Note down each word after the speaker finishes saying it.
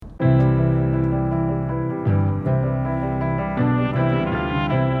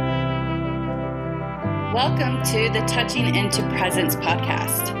Welcome to the Touching into Presence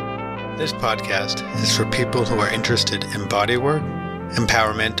podcast. This podcast is for people who are interested in bodywork,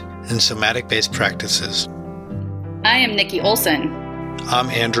 empowerment, and somatic-based practices. I am Nikki Olson.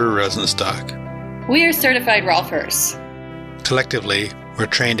 I'm Andrew Rosenstock. We are certified Rolfers. Collectively, we're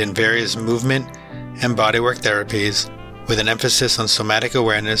trained in various movement and bodywork therapies with an emphasis on somatic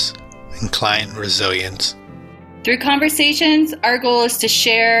awareness and client resilience. Through conversations, our goal is to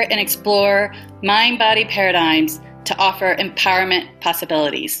share and explore mind-body paradigms to offer empowerment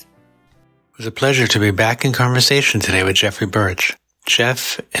possibilities. It was a pleasure to be back in conversation today with Jeffrey Burch.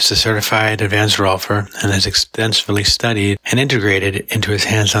 Jeff is a certified advanced Rolfer and has extensively studied and integrated into his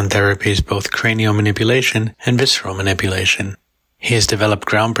hands-on therapies both cranial manipulation and visceral manipulation. He has developed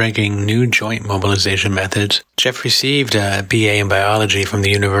groundbreaking new joint mobilization methods. Jeff received a BA in biology from the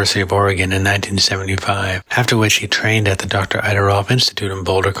University of Oregon in 1975, after which he trained at the Dr. Ida Rolf Institute in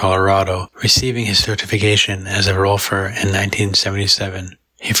Boulder, Colorado, receiving his certification as a Rolfer in 1977.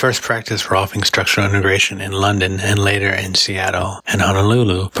 He first practiced Rolfing structural integration in London and later in Seattle and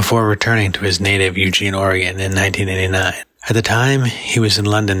Honolulu before returning to his native Eugene, Oregon in 1989. At the time he was in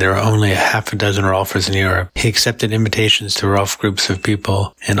London, there were only a half a dozen Rolfers in Europe. He accepted invitations to Rolf groups of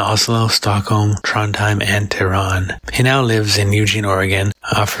people in Oslo, Stockholm, Trondheim, and Tehran. He now lives in Eugene, Oregon,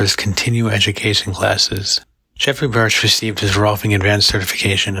 offers continuing education classes. Jeffrey Burch received his Rolfing Advanced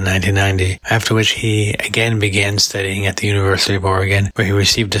certification in 1990, after which he again began studying at the University of Oregon, where he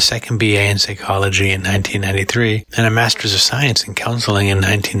received a second BA in psychology in 1993 and a Master's of Science in Counseling in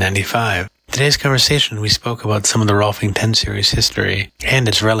 1995. In today's conversation, we spoke about some of the Rolfing 10 series history and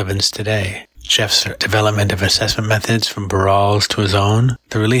its relevance today. Jeff's development of assessment methods from Burrell's to his own,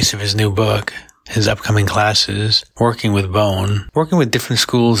 the release of his new book, his upcoming classes, working with bone, working with different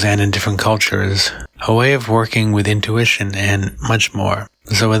schools and in different cultures, a way of working with intuition, and much more.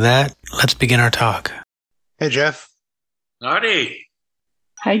 So with that, let's begin our talk. Hey, Jeff. Howdy.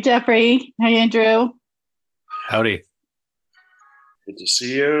 Hi, Jeffrey. Hi, Andrew. Howdy. Good to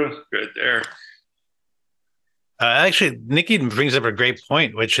see you. Good there. Actually, Nikki brings up a great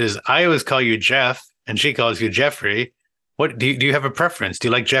point, which is I always call you Jeff, and she calls you Jeffrey. What do you have a preference? Do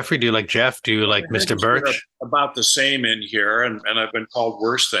you like Jeffrey? Do you like Jeff? Do you like Mr. Burch? About the same in here, and I've been called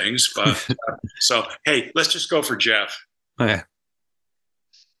worse things, but so hey, let's just go for Jeff. Okay.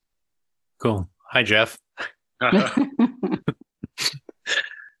 Cool. Hi, Jeff.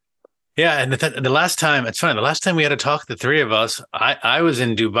 Yeah, and the last time, it's funny, the last time we had a talk, the three of us, I was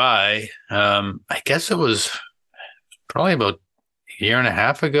in Dubai. I guess it was probably about a year and a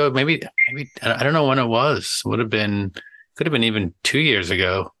half ago, maybe I don't know when it was. Could have been even 2 years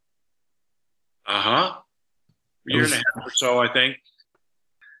ago. A year and a half or so, I think.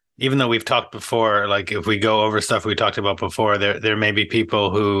 Even though we've talked before, like if we go over stuff we talked about before, there may be people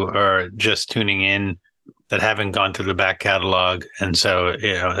who are just tuning in that haven't gone through the back catalog. And so,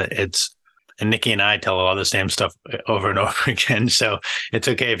 and Nikki and I tell all the same stuff over and over again. So it's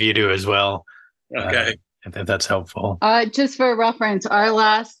okay if you do as well. Okay. If that's helpful. Just for reference, our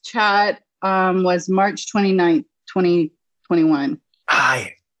last chat was March 29th, 2021.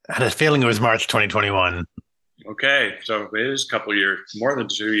 I had a feeling it was March 2021. Okay. So it is a couple of years, more than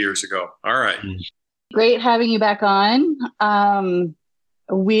 2 years ago. All right. Great having you back on.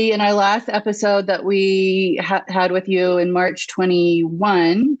 We, in our last episode that we had with you in March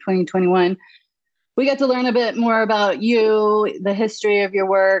 2021, we got to learn a bit more about you, the history of your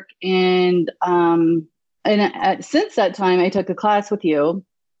work. And since that time, I took a class with you,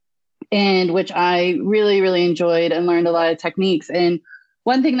 and which I really, really enjoyed and learned a lot of techniques. And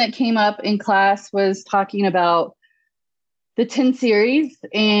one thing that came up in class was talking about the 10 series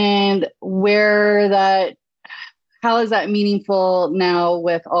and how is that meaningful now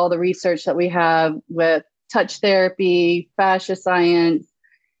with all the research that we have with touch therapy, fascia science,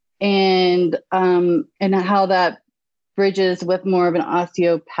 and how that bridges with more of an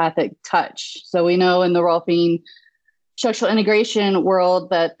osteopathic touch. So we know in the Rolfing structural integration world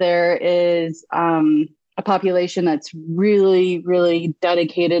that there is a population that's really, really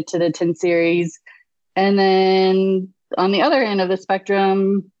dedicated to the 10 series. And then on the other end of the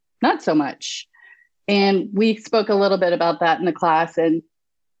spectrum, not so much. And we spoke a little bit about that in the class, and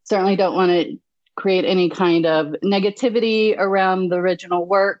certainly don't want to create any kind of negativity around the original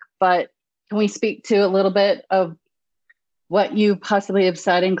work, but can we speak to a little bit of what you possibly have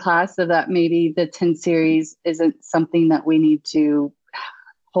said in class so that maybe the 10 series isn't something that we need to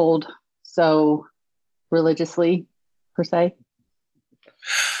hold so religiously, per se?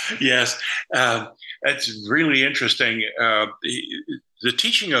 Yes. It's really interesting. The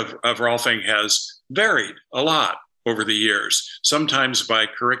teaching of Rolfing has varied a lot over the years, sometimes by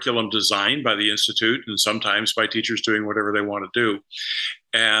curriculum design by the Institute, and sometimes by teachers doing whatever they want to do.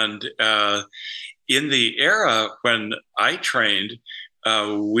 And in the era when I trained,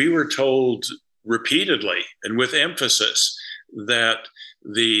 we were told repeatedly and with emphasis that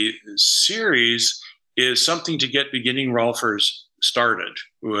the series is something to get beginning Rolfers started.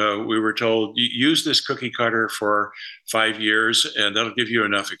 We were told, use this cookie cutter for 5 years, and that'll give you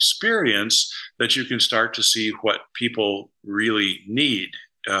enough experience that you can start to see what people really need.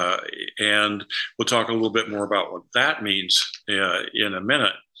 And we'll talk a little bit more about what that means in a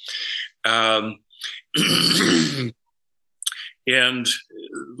minute. And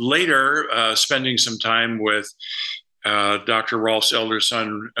later, spending some time with Dr. Rolf's elder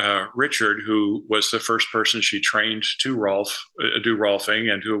son, Richard, who was the first person she trained to do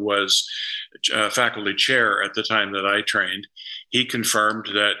Rolfing, and who was faculty chair at the time that I trained. He confirmed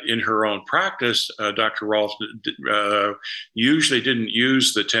that in her own practice, Dr. Rolf usually didn't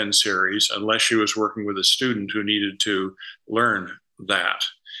use the 10 series unless she was working with a student who needed to learn that.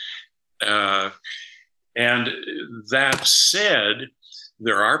 And that said,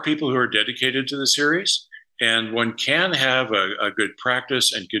 there are people who are dedicated to the series, and one can have a good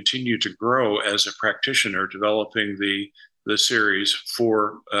practice and continue to grow as a practitioner, developing the series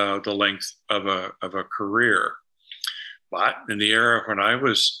for the length of a career. But in the era when I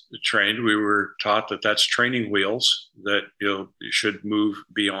was trained, we were taught that that's training wheels that you should move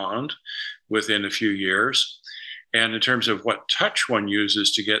beyond within a few years. And in terms of what touch one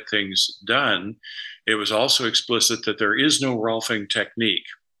uses to get things done, it was also explicit that there is no Rolfing technique.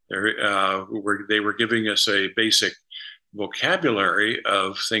 They were giving us a basic vocabulary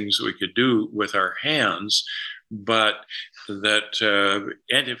of things we could do with our hands, but that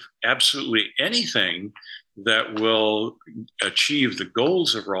and if absolutely anything that will achieve the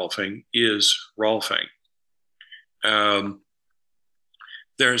goals of Rolfing is Rolfing.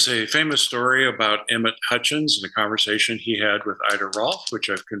 There's a famous story about Emmett Hutchins and a conversation he had with Ida Rolf, which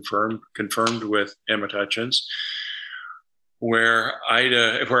I've confirmed with Emmett Hutchins, where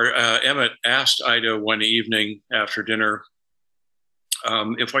Emmett asked Ida one evening after dinner,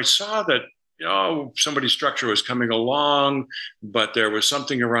 if I saw that somebody's structure was coming along, but there was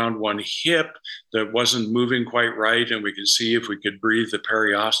something around one hip that wasn't moving quite right, and we could see if we could breathe the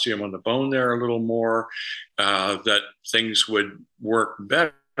periosteum on the bone there a little more, that things would work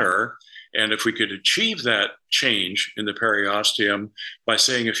better. And if we could achieve that change in the periosteum by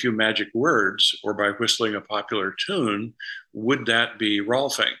saying a few magic words or by whistling a popular tune, would that be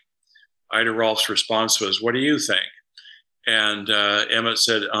Rolfing? Ida Rolf's response was, "What do you think?" And Emmett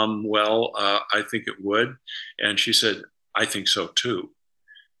said, well, I think it would. And she said, "I think so too."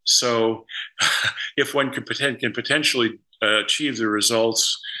 So if one can potentially achieve the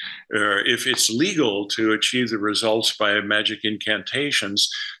results, or if it's legal to achieve the results by magic incantations,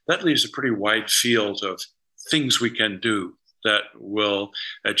 that leaves a pretty wide field of things we can do that will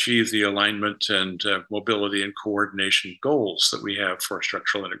achieve the alignment and mobility and coordination goals that we have for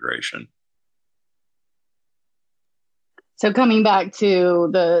structural integration. So coming back to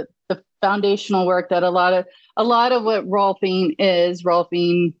the foundational work that a lot of what Rolfing is,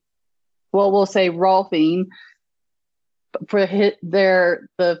 we'll say Rolfing, for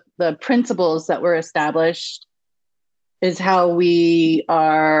the principles that were established is how we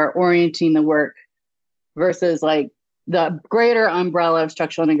are orienting the work versus like the greater umbrella of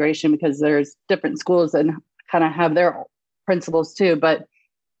structural integration, because there's different schools that kind of have their principles too. But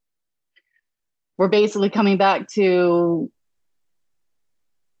we're basically coming back to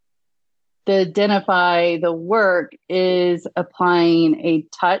identify the work is applying a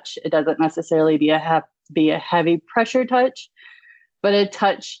touch. It doesn't necessarily have to be a heavy pressure touch, but a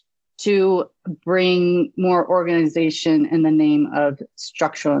touch to bring more organization in the name of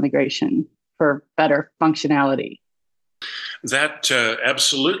structural integration for better functionality. That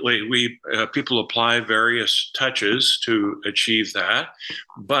absolutely, people apply various touches to achieve that,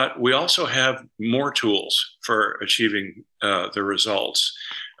 but we also have more tools for achieving the results.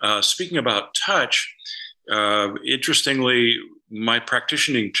 Speaking about touch, interestingly, my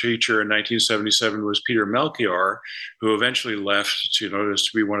practicing teacher in 1977 was Peter Melchior, who eventually left to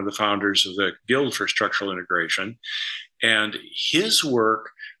be one of the founders of the Guild for Structural Integration. And his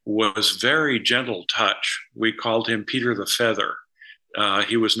work was very gentle touch. We called him Peter the Feather.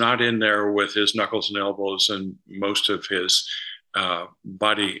 He was not in there with his knuckles and elbows and most of his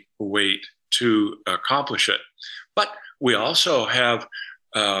body weight to accomplish it. But we also have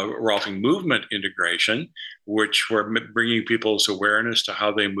Rolfing movement integration, which we're bringing people's awareness to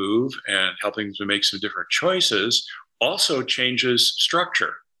how they move and helping them to make some different choices, also changes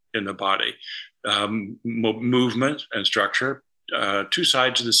structure in the body. movement and structure. Two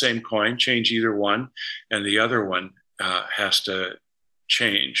sides of the same coin, change either one, and the other one has to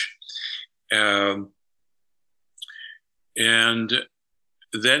change. And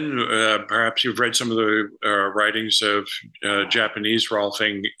then perhaps you've read some of the writings of Japanese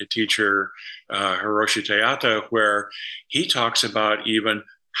Rolfing teacher Hiroshi Tayata, where he talks about even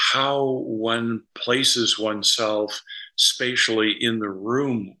how one places oneself spatially in the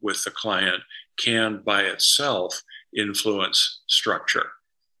room with the client can by itself influence structure.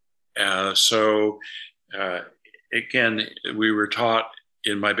 So again, we were taught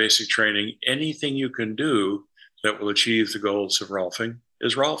in my basic training, anything you can do that will achieve the goals of Rolfing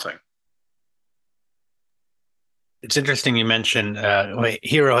is Rolfing. It's interesting you mentioned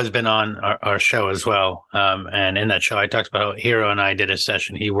Hiro has been on our show as well. And in that show, I talked about how Hiro and I did a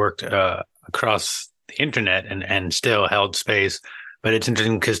session. He worked across the internet and still held space. But it's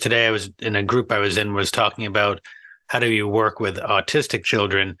interesting because today I was in a group I was in was talking about how do you work with autistic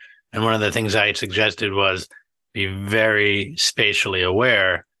children. And one of the things I suggested was be very spatially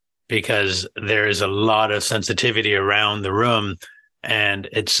aware because there is a lot of sensitivity around the room. And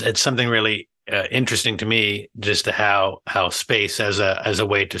it's something really interesting to me, just to how space as a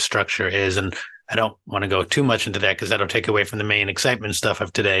way to structure is. And I don't want to go too much into that because that'll take away from the main excitement stuff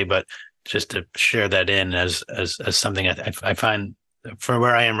of today. But just to share that in as something I find for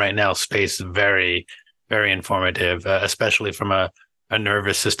where I am right now, space very, very informative, especially from a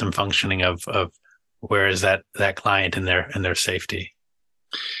nervous system functioning of where is that client in their safety.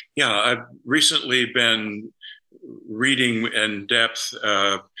 Yeah, I've recently been reading in depth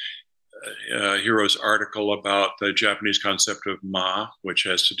Hiro's article about the Japanese concept of ma, which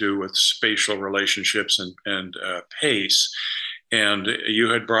has to do with spatial relationships and pace. And you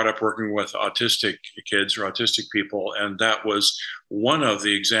had brought up working with autistic kids or autistic people, and that was one of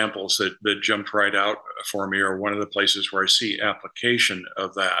the examples that jumped right out for me, or one of the places where I see application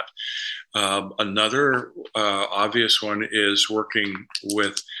of that. Another obvious one is working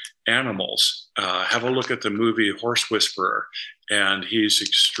with animals. Have a look at the movie Horse Whisperer, and he's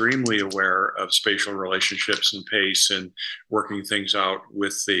extremely aware of spatial relationships and pace and working things out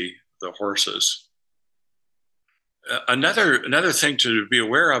with the horses. Another thing to be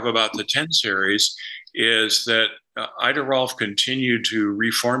aware of about the 10 series is that Ida Rolf continued to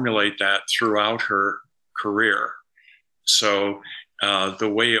reformulate that throughout her career. So the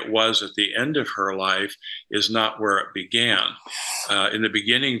way it was at the end of her life is not where it began. In the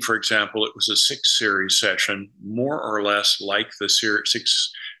beginning, for example, it was a 6-series session, more or less like the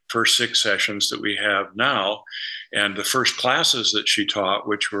first 6 sessions that we have now. And the first classes that she taught,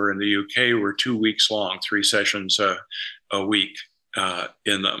 which were in the UK, were 2 weeks long, 3 sessions a week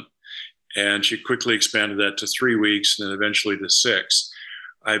in them. And she quickly expanded that to 3 weeks and then eventually to 6.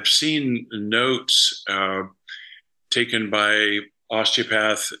 I've seen notes taken by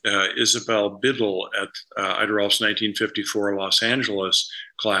osteopath Isabel Biddle at Ida Rolf's 1954 Los Angeles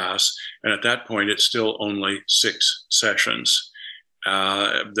class. And at that point, it's still only 6 sessions.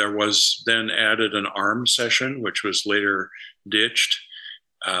 There was then added an arm session, which was later ditched.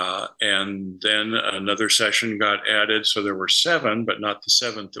 And then another session got added. So there were 7, but not the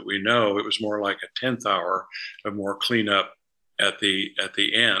 7th that we know. It was more like a 10th hour of more cleanup at the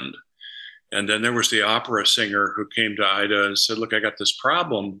end. And then there was the opera singer who came to Ida and said, look, I got this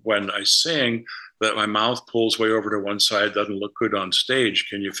problem when I sing that my mouth pulls way over to one side, doesn't look good on stage.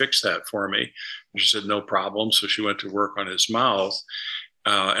 Can you fix that for me? And she said, no problem. So she went to work on his mouth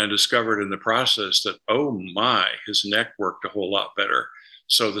and discovered in the process that, oh my, his neck worked a whole lot better.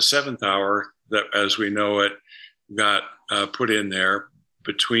 So the 7th hour, that as we know it, got put in there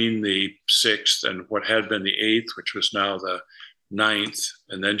between the 6th and what had been the 8th, which was now the 9th.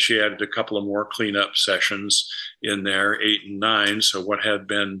 And then she added a couple of more cleanup sessions in there, 8 and 9. So what had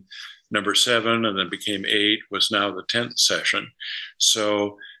been number 7 and then became 8 was now the 10th session.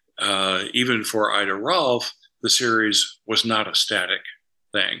 So even for Ida Rolf, the series was not a static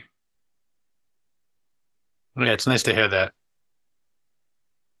thing. Yeah, it's nice to hear that.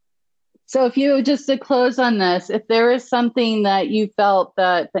 So if you, just to close on this, if there is something that you felt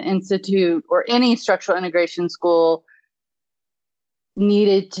that the Institute or any structural integration school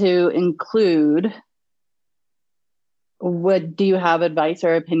needed to include, do you have advice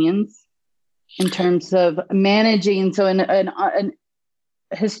or opinions in terms of managing? So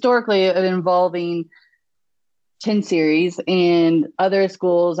historically involving 10 series, and other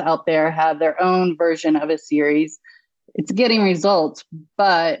schools out there have their own version of a series. It's getting results,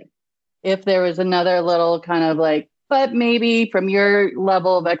 but if there was another little kind of like, but maybe from your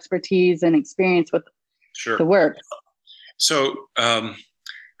level of expertise and experience with the work. So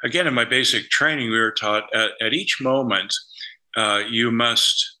again, in my basic training, we were taught at each moment, you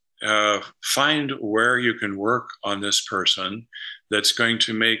must find where you can work on this person that's going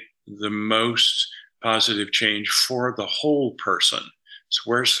to make the most positive change for the whole person. So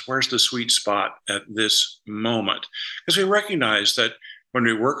where's the sweet spot at this moment? Because we recognize that when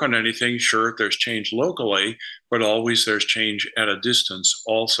we work on anything, sure, there's change locally, but always there's change at a distance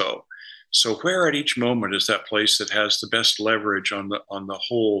also. So where at each moment is that place that has the best leverage on the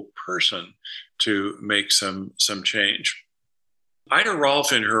whole person to make some change? Ida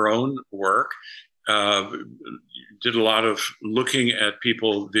Rolf, in her own work, did a lot of looking at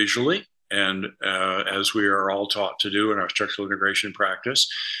people visually, and as we are all taught to do in our structural integration practice.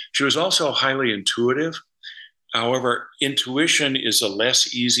 She was also highly intuitive. However, intuition is a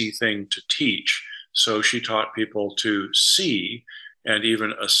less easy thing to teach. So she taught people to see, and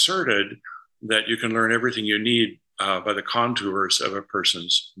even asserted that you can learn everything you need by the contours of a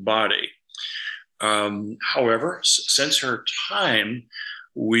person's body. However, since her time,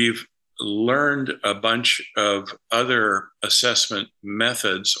 we've learned a bunch of other assessment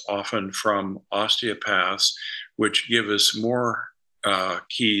methods, often from osteopaths, which give us more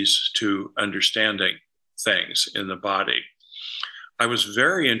keys to understanding things in the body. I was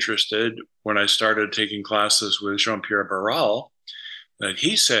very interested when I started taking classes with Jean-Pierre Barral, that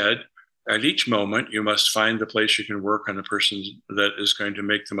he said, at each moment, you must find the place you can work on the person that is going to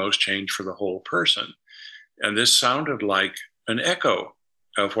make the most change for the whole person. And this sounded like an echo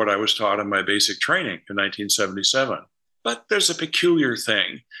of what I was taught in my basic training in 1977. But there's a peculiar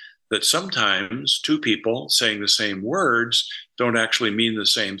thing that sometimes two people saying the same words don't actually mean the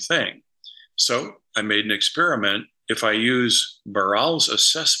same thing. So I made an experiment. If I use Barral's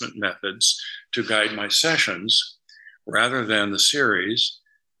assessment methods to guide my sessions rather than the series,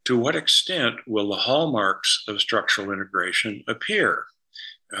 to what extent will the hallmarks of structural integration appear?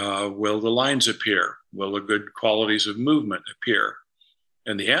 Will the lines appear? Will the good qualities of movement appear?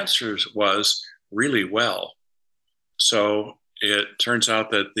 And the answer was really well. So it turns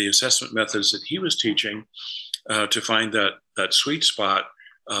out that the assessment methods that he was teaching to find that sweet spot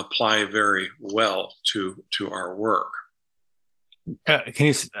apply very well to our work. Can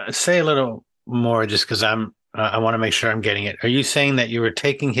you say a little more, just because I want to make sure I'm getting it. Are you saying that you were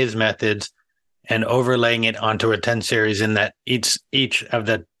taking his methods and overlaying it onto a 10 series, in that each of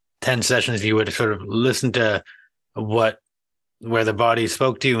the 10 sessions you would sort of listen to where the body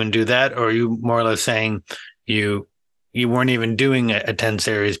spoke to you and do that? Or are you more or less saying you weren't even doing a 10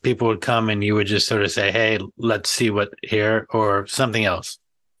 series, people would come and you would just sort of say, hey, let's see what here, or something else?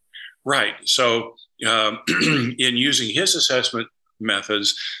 Right. So in using his assessment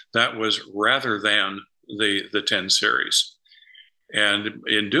methods, that was rather than the 10 series. And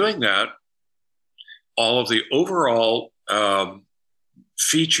in doing that, all of the overall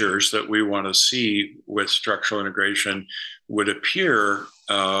features that we want to see with structural integration would appear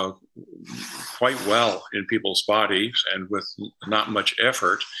quite well in people's bodies and with not much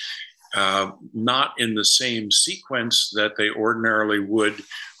effort, not in the same sequence that they ordinarily would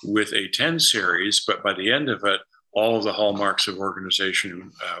with a 10 series, but by the end of it, all of the hallmarks of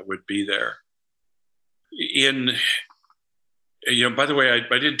organization would be there. By the way,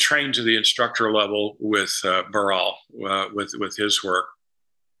 I did train to the instructor level with Barral, with his work.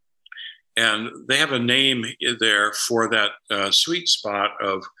 And they have a name there for that sweet spot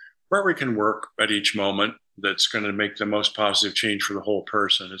of where we can work at each moment that's going to make the most positive change for the whole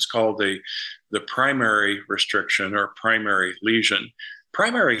person. It's called the primary restriction or primary lesion.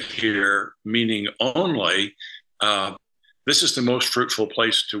 Primary here meaning only, this is the most fruitful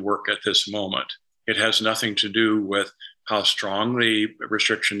place to work at this moment. It has nothing to do with how strong the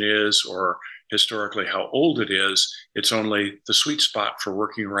restriction is or historically how old it is. It's only the sweet spot for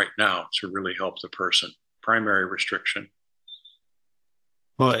working right now to really help the person. Primary restriction.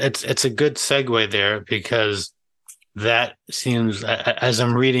 Well, it's a good segue there, because that seems, as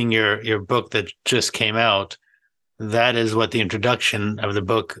I'm reading your book that just came out, that is what the introduction of the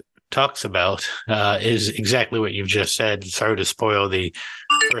book talks about, is exactly what you've just said. Sorry to spoil the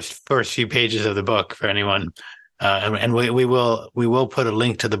first few pages of the book for anyone. And we will put a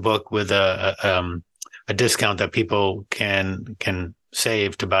link to the book with a discount that people can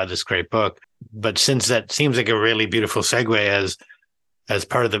save to buy this great book. But since that seems like a really beautiful segue, as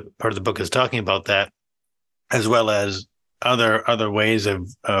part of the book is talking about that, as well as other ways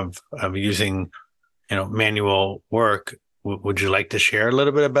of using manual work, would you like to share a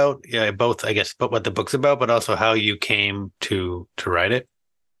little bit about both, I guess, what the book's about, but also how you came to write it?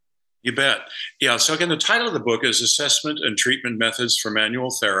 You bet. Yeah. So again, the title of the book is Assessment and Treatment Methods for Manual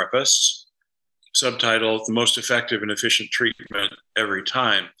Therapists. subtitle, The Most Effective and Efficient Treatment Every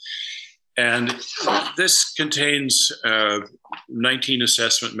Time. And this contains 19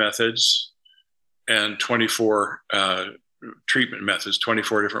 assessment methods and 24 treatment methods,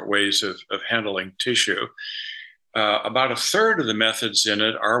 24 different ways of handling tissue. About a third of the methods in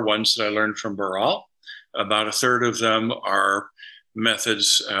it are ones that I learned from Burch. About a third of them are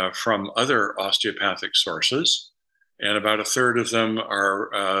methods from other osteopathic sources. And about a third of them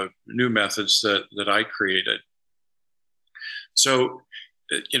are new methods that I created. So,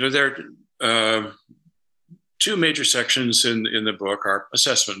 there are two major sections in the book are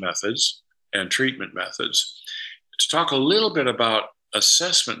assessment methods and treatment methods. To talk a little bit about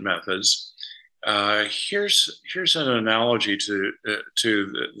assessment methods, here's an analogy to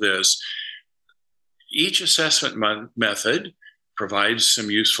this. Each assessment method provides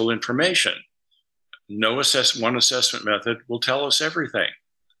some useful information. One assessment method will tell us everything.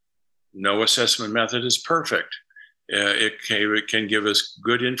 No assessment method is perfect. It can give us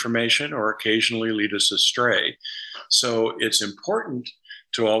good information or occasionally lead us astray. So it's important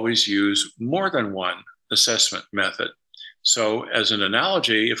to always use more than one assessment method. So as an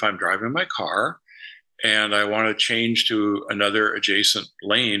analogy, if I'm driving my car and I want to change to another adjacent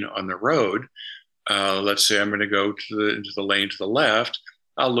lane on the road, let's say I'm going to go into the lane to the left,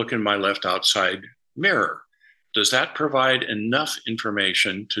 I'll look in my left outside mirror. Does that provide enough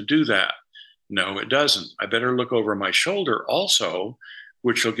information to do that? No, it doesn't. I better look over my shoulder also,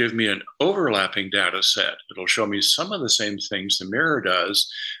 which will give me an overlapping data set. It'll show me some of the same things the mirror does,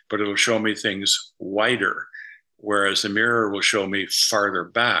 but it'll show me things wider, whereas the mirror will show me farther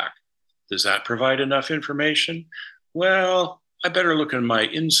back. Does that provide enough information? Well, I better look in my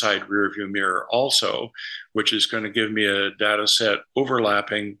inside rearview mirror also, which is going to give me a data set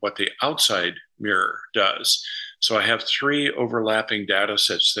overlapping what the outside mirror does. So I have three overlapping data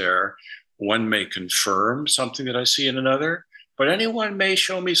sets there. One may confirm something that I see in another, but anyone may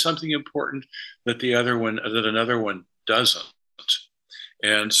show me something important that another one doesn't.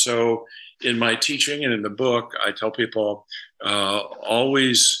 And so in my teaching and in the book, I tell people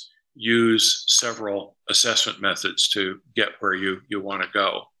always use several assessment methods to get where you want to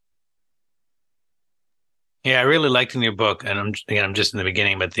go. Yeah, I really liked in your book, and I'm just in the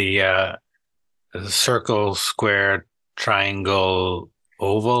beginning, but the circle, square, triangle,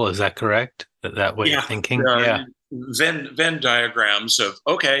 oval, is that correct? That way of thinking? Yeah. Venn diagrams of,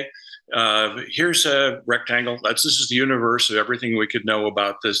 okay, here's a rectangle. This is the universe of everything we could know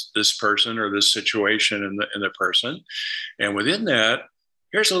about this person or this situation in the person. And within that,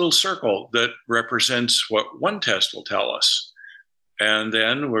 here's a little circle that represents what one test will tell us. And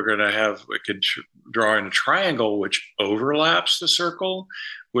then we could draw in a triangle which overlaps the circle,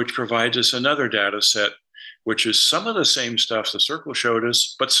 which provides us another data set, which is some of the same stuff the circle showed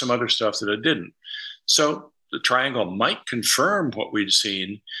us, but some other stuff that it didn't. So the triangle might confirm what we'd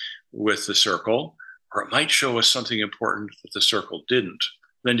seen with the circle, or it might show us something important that the circle didn't.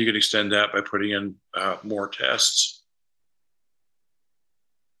 Then you could extend that by putting in more tests.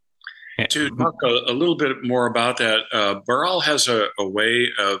 To talk a little bit more about that, Burch has a way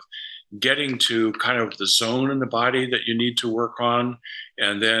of getting to kind of the zone in the body that you need to work on,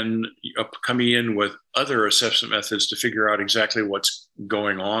 and then coming in with other assessment methods to figure out exactly what's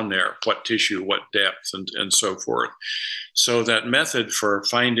going on there, what tissue, what depth, and so forth. So that method for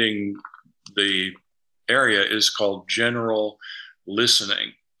finding the area is called general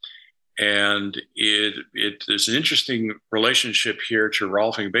listening. And there's an interesting relationship here to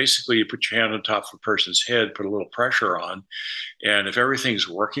Rolfing. Basically, you put your hand on top of a person's head, put a little pressure on, and if everything's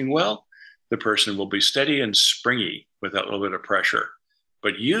working well, the person will be steady and springy with that little bit of pressure.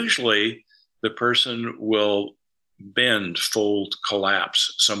 But usually, the person will bend, fold,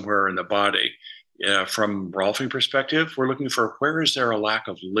 collapse somewhere in the body. From Rolfing perspective, we're looking for where is there a lack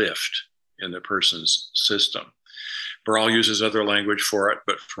of lift in the person's system. Burch uses other language for it,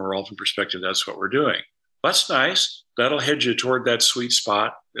 but from a Rolfing perspective, that's what we're doing. That's nice. That'll head you toward that sweet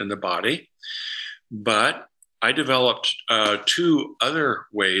spot in the body. But I developed two other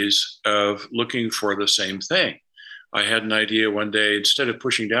ways of looking for the same thing. I had an idea one day, instead of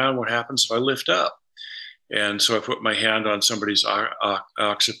pushing down, what happens if I lift up? And so I put my hand on somebody's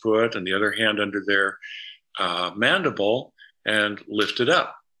occiput and the other hand under their mandible and lifted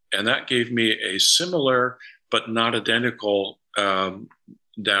up. And that gave me a similar but not identical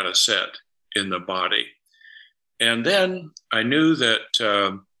data set in the body. And then I knew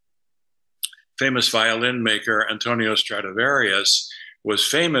that famous violin maker Antonio Stradivarius was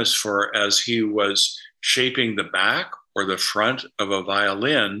famous for, as he was shaping the back or the front of a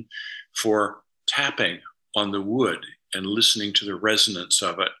violin, for tapping on the wood and listening to the resonance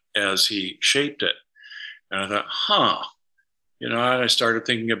of it as he shaped it. And I thought, and I started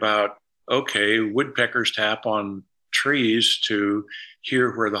thinking about, okay, woodpeckers tap on trees to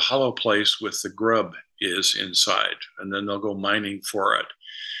hear where the hollow place with the grub is inside, and then they'll go mining for it.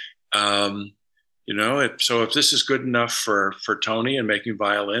 So if this is good enough for Tony and making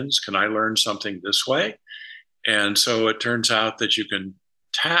violins, can I learn something this way? And so it turns out that you can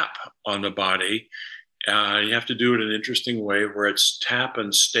tap on the body. You have to do it in an interesting way where it's tap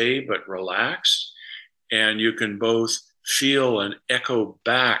and stay, but relaxed. And you can both feel and echo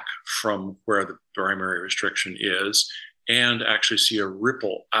back from where the primary restriction is and actually see a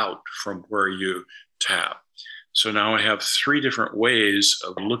ripple out from where you tap. So now I have 3 different ways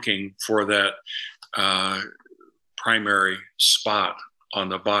of looking for that primary spot on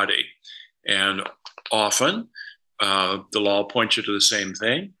the body. And often they'll all point you to the same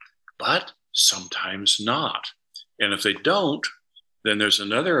thing, but sometimes not. And if they don't, then there's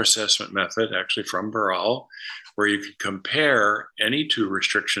another assessment method, actually from Burch, where you can compare any 2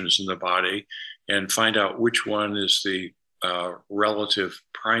 restrictions in the body and find out which one is the relative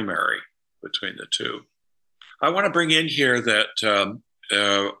primary between the 2. I want to bring in here that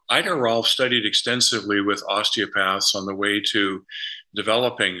Ida Rolf studied extensively with osteopaths on the way to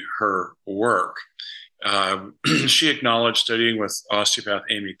developing her work. She acknowledged studying with osteopath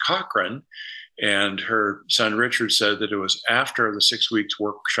Amy Cochran, and her son Richard said that it was after the 6 weeks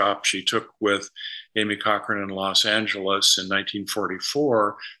workshop she took with Amy Cochran in Los Angeles in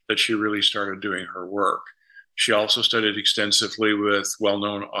 1944 that she really started doing her work. She also studied extensively with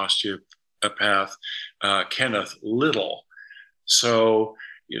well-known osteopath Kenneth Little. So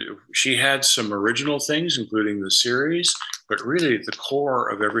she had some original things, including the series, but really the core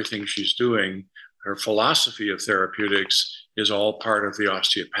of everything she's doing, her philosophy of therapeutics, is all part of the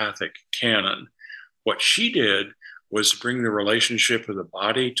osteopathic canon. What she did was bring the relationship of the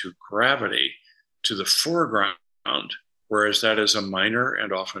body to gravity to the foreground, whereas that is a minor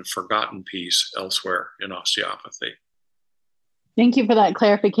and often forgotten piece elsewhere in osteopathy. Thank you for that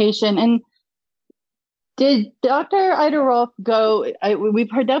clarification. And did Dr. Ida Rolf we've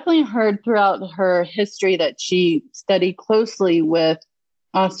definitely heard throughout her history that she studied closely with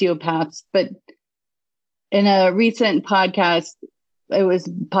osteopaths, but in a recent podcast, it was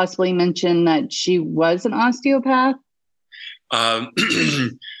possibly mentioned that she was an osteopath.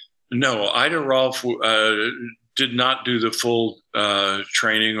 No, Ida Rolf did not do the full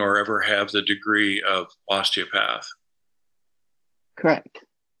training or ever have the degree of osteopath. Correct.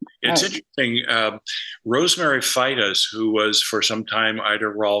 It's interesting. Rosemary Feitas, who was for some time Ida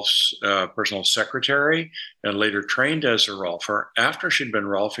Rolf's personal secretary and later trained as a Rolfer, after she'd been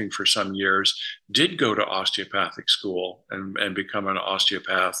Rolfing for some years, did go to osteopathic school and become an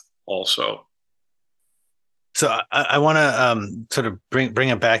osteopath also. So I want to sort of bring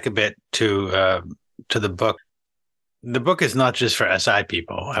it back a bit to the book. The book is not just for SI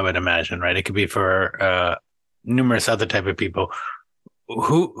people, I would imagine, right? It could be for numerous other type of people.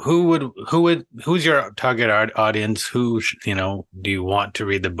 Who's your target audience? Who do you want to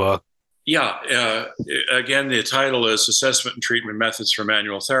read the book? Yeah. Again, the title is Assessment and Treatment Methods for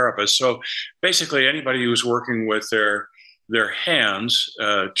Manual Therapists. So basically, anybody who's working with their hands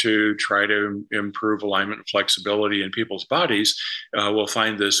to try to improve alignment and flexibility in people's bodies will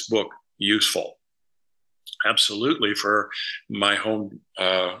find this book useful. Absolutely for my home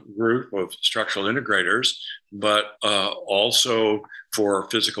group of structural integrators, but also for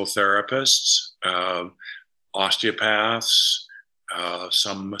physical therapists, osteopaths,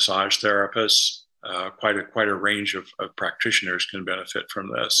 some massage therapists. Quite a range of practitioners can benefit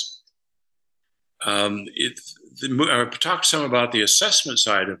from this. I talked some about the assessment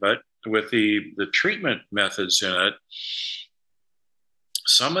side of it with the treatment methods in it.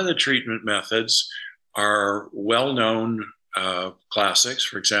 Some of the treatment methods are well-known classics,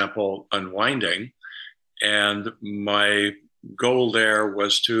 for example, unwinding. And my goal there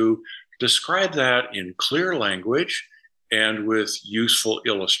was to describe that in clear language and with useful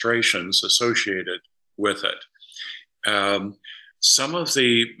illustrations associated with it. Some of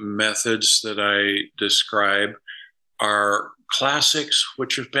the methods that I describe are classics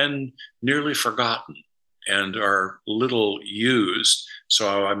which have been nearly forgotten and are little used.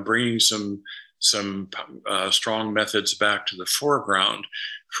 So I'm bringing some strong methods back to the foreground.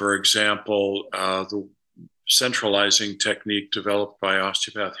 For example, the centralizing technique developed by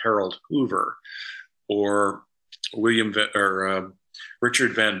osteopath Harold Hoover, or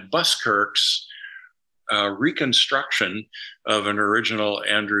Richard Van Buskirk's reconstruction of an original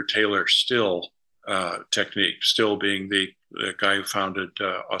Andrew Taylor Still technique, Still being the guy who founded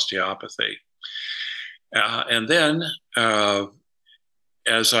osteopathy. And then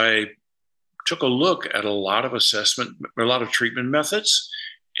as I took a look at a lot of treatment methods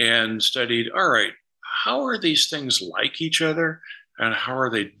and studied, all right, how are these things like each other and how are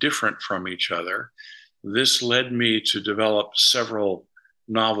they different from each other? This led me to develop several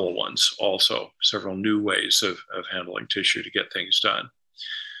novel ones, also several new ways of handling tissue to get things done.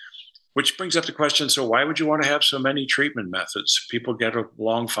 Which brings up the question, so why would you want to have so many treatment methods? People get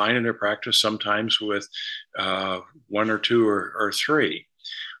along fine in their practice, sometimes with one or two or three.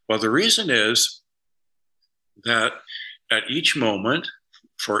 Well, the reason is that at each moment,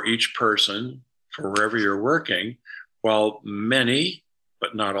 for each person, for wherever you're working, while many,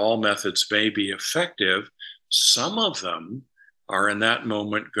 but not all methods may be effective, some of them are in that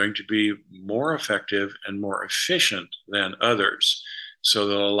moment going to be more effective and more efficient than others. So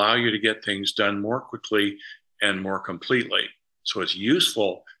they'll allow you to get things done more quickly and more completely. So it's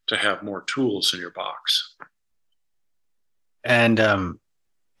useful to have more tools in your box. And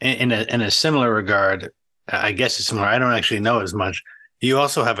in a similar regard, I guess it's similar. I don't actually know as much. You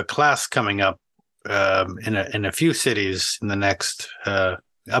also have a class coming up in a few cities in the next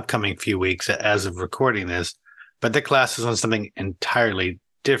upcoming few weeks as of recording this, but the class is on something entirely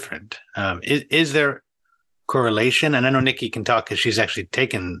different. Is there correlation? And I know Nikki can talk because she's actually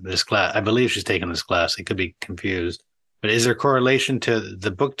taken this class. I believe she's taken this class. I could be confused, but is there correlation to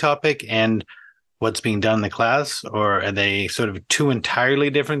the book topic and what's being done in the class, or are they sort of two entirely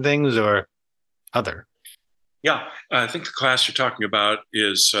different things or other? Yeah, I think the class you're talking about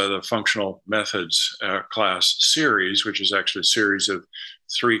is the Functional Methods class series, which is actually a series of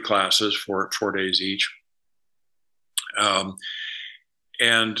 3 classes for 4 days each.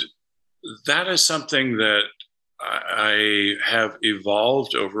 And that is something that I have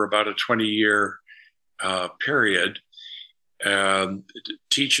evolved over about a 20-year period,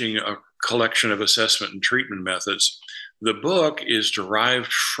 teaching a collection of assessment and treatment methods. The book is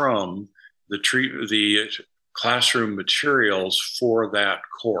derived from the classroom materials for that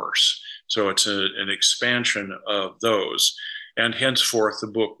course. So it's an expansion of those. And henceforth, the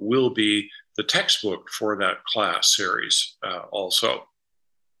book will be the textbook for that class series also.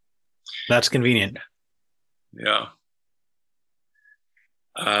 That's convenient. Yeah.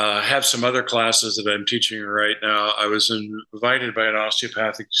 I have some other classes that I'm teaching right now. I was invited by an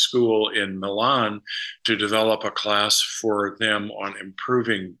osteopathic school in Milan to develop a class for them on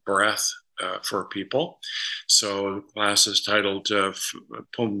improving breath for people. So the class is titled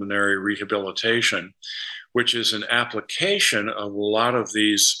Pulmonary Rehabilitation, which is an application of a lot of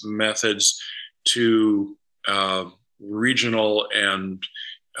these methods to regional and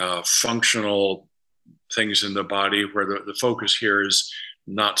functional things in the body, where the focus here is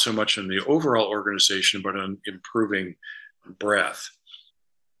not so much on the overall organization, but on improving breath.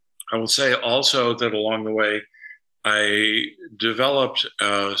 I will say also that along the way, I developed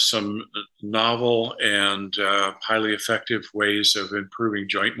some novel and highly effective ways of improving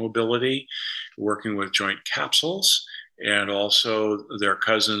joint mobility, working with joint capsules, and also their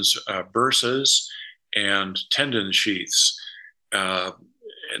cousins, burses and tendon sheaths. And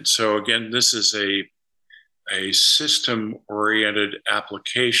so again, this is a system-oriented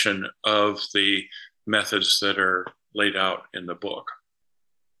application of the methods that are laid out in the book.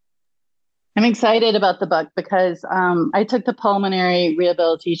 I'm excited about the book because I took the pulmonary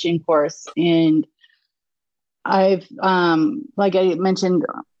rehabilitation course, and I've, like I mentioned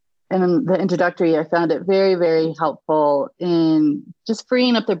in the introductory, I found it very, very helpful in just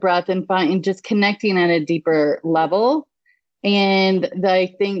freeing up the breath and just connecting at a deeper level. And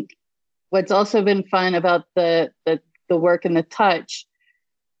I think what's also been fun about the work and the touch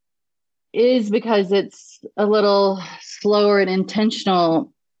is because it's a little slower and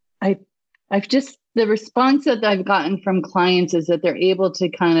intentional. The response that I've gotten from clients is that they're able to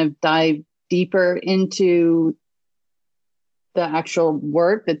kind of dive deeper into the actual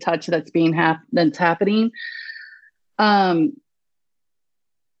work, the touch that's happening,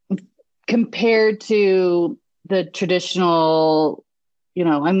 compared to the traditional,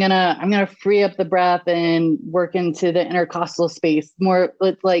 I'm gonna free up the breath and work into the intercostal space more.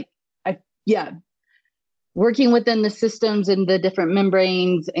 Like, working within the systems and the different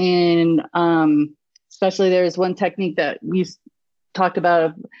membranes, and especially there's one technique that you talked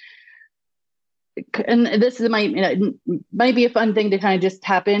about, and this might be a fun thing to kind of just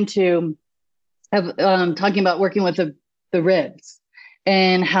tap into, talking about working with the ribs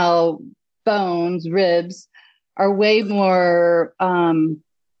and how ribs are way more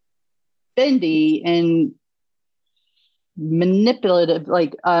bendy and manipulative,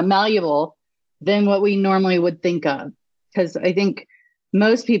 malleable, than what we normally would think of. Because I think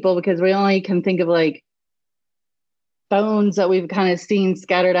most people, because we only can think of bones that we've kind of seen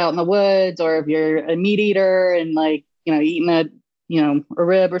scattered out in the woods, or if you're a meat eater and like, eating a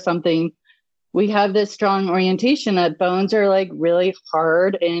rib or something, we have this strong orientation that bones are like really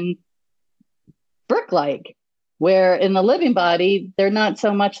hard and brick-like, where in the living body, they're not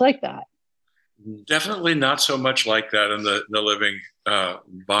so much like that. Definitely not so much like that in the living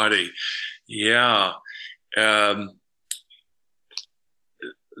body. Yeah.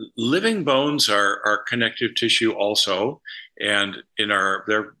 Living bones are connective tissue also, and they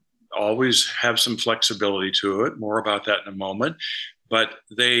always have some flexibility to it. More about that in a moment. But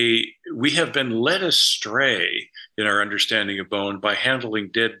we have been led astray in our understanding of bone by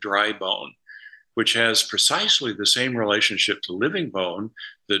handling dead, dry bone, which has precisely the same relationship to living bone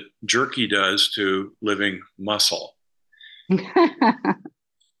that jerky does to living muscle.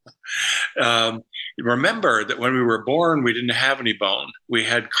 Remember that when we were born, we didn't have any bone. We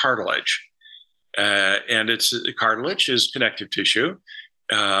had cartilage. And cartilage is connective tissue.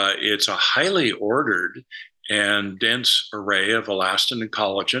 It's a highly ordered and dense array of elastin and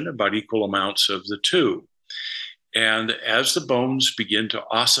collagen, about equal amounts of the two. And as the bones begin to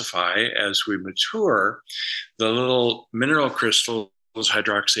ossify as we mature, the little mineral crystals,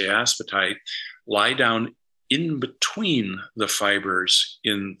 hydroxyapatite, lie down in between the fibers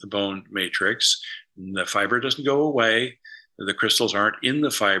in the bone matrix. The fiber doesn't go away. The crystals aren't in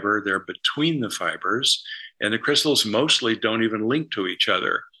the fiber, they're between the fibers. And the crystals mostly don't even link to each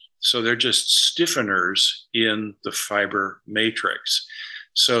other. So they're just stiffeners in the fiber matrix.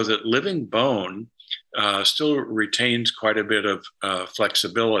 So that living bone still retains quite a bit of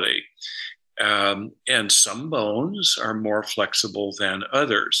flexibility. And some bones are more flexible than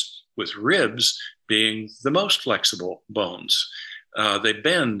others, with ribs being the most flexible bones. They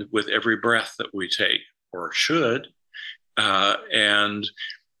bend with every breath that we take, or should, and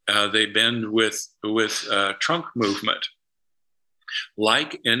they bend with trunk movement.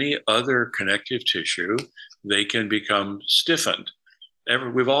 Like any other connective tissue, they can become stiffened.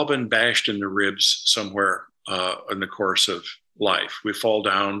 We've all been bashed in the ribs somewhere in the course of life. We fall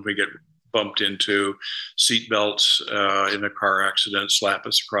down, we get bumped into, seat belts in a car accident slap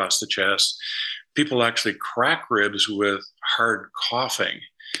us across the chest. People actually crack ribs with hard coughing.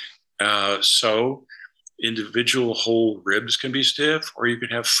 So individual whole ribs can be stiff, or you can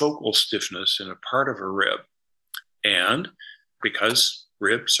have focal stiffness in a part of a rib. And because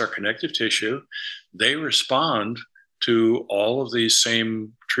ribs are connective tissue, they respond to all of these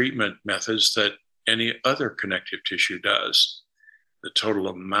same treatment methods that any other connective tissue does. The total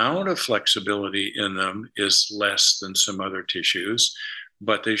amount of flexibility in them is less than some other tissues,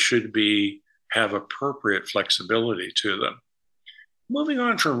 but they should have appropriate flexibility to them. Moving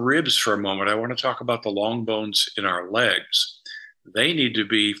on from ribs for a moment, I want to talk about the long bones in our legs. They need to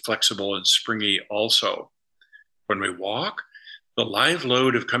be flexible and springy also. When we walk, the live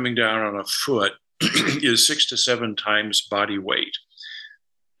load of coming down on a foot is 6 to 7 times body weight.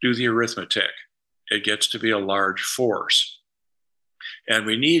 Do the arithmetic. It gets to be a large force. And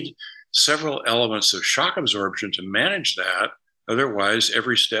we need several elements of shock absorption to manage that. Otherwise,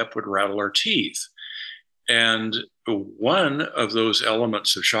 every step would rattle our teeth. And one of those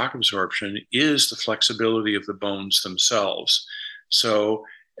elements of shock absorption is the flexibility of the bones themselves. So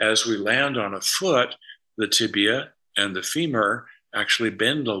as we land on a foot, the tibia and the femur actually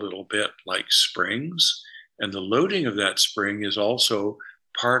bend a little bit like springs. And the loading of that spring is also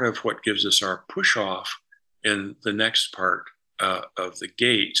part of what gives us our push off in the next part of the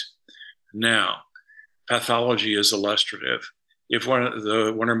gait. Now, pathology is illustrative. If one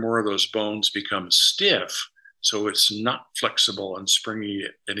or more of those bones becomes stiff, so it's not flexible and springy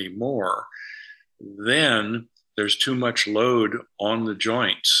anymore, then there's too much load on the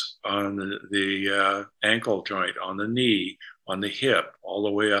joints, on the ankle joint, on the knee, on the hip, all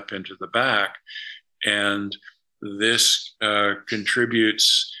the way up into the back. And this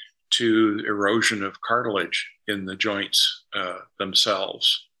contributes to erosion of cartilage in the joints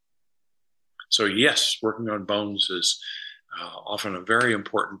themselves. So yes, working on bones is often a very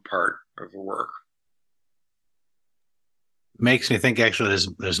important part of the work. Makes me think, actually,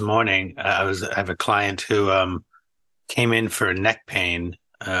 this morning, I have a client who came in for neck pain,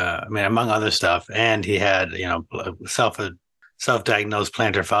 among other stuff, and he had, self-diagnosed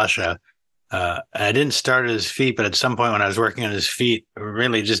plantar fascia. I didn't start at his feet, but at some point when I was working on his feet,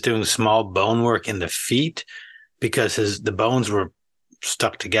 really just doing small bone work in the feet, because the bones were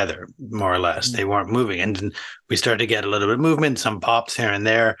stuck together, more or less. They weren't moving. And then we started to get a little bit of movement, some pops here and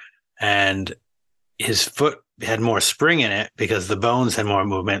there. And his foot had more spring in it because the bones had more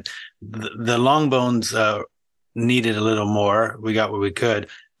movement. The long bones needed a little more. We got what we could.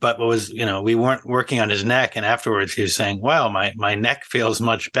 but what was, we weren't working on his neck. And afterwards he was saying, wow, my neck feels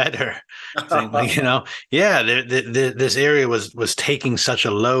much better. Saying, like, yeah, this area was taking such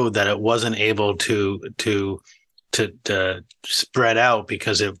a load that it wasn't able to spread out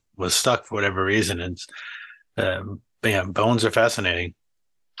because it was stuck for whatever reason. And yeah, bones are fascinating.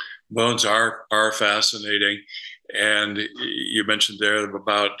 Bones are fascinating. And you mentioned there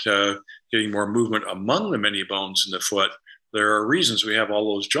about getting more movement among the many bones in the foot. There are reasons we have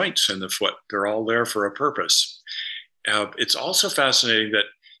all those joints in the foot. They're all there for a purpose. It's also fascinating that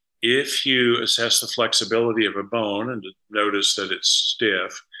if you assess the flexibility of a bone and notice that it's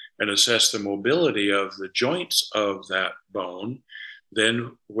stiff and assess the mobility of the joints of that bone,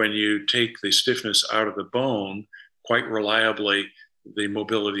 then when you take the stiffness out of the bone, quite reliably, the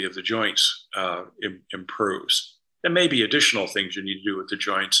mobility of the joints improves. There may be additional things you need to do with the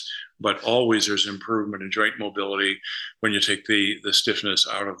joints, but always there's improvement in joint mobility when you take the stiffness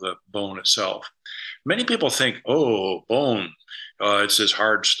out of the bone itself. Many people think, oh, bone, it's this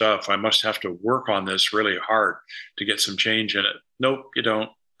hard stuff. I must have to work on this really hard to get some change in it. Nope, you don't.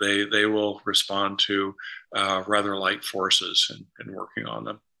 They will respond to rather light forces in working on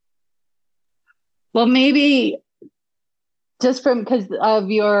them. Well, maybe just because of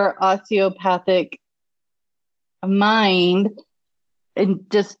your osteopathic mind and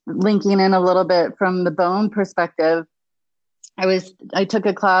just linking in a little bit from the bone perspective, I took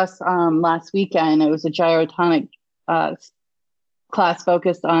a class last weekend. It was a gyrotonic class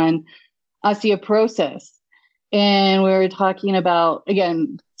focused on osteoporosis. And we were talking about,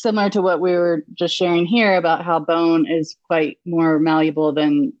 again, similar to what we were just sharing here about how bone is quite more malleable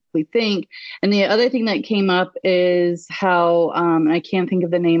than we think. And the other thing that came up is how, I can't think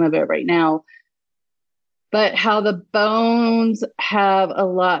of the name of it right now, but how the bones have a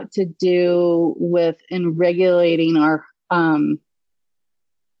lot to do with in regulating our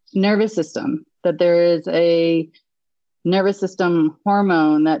nervous system, that there is a nervous system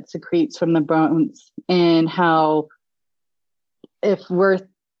hormone that secretes from the bones, and how if we're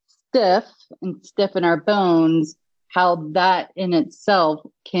stiff in our bones, how that in itself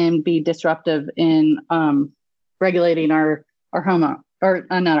can be disruptive in regulating our hormone, or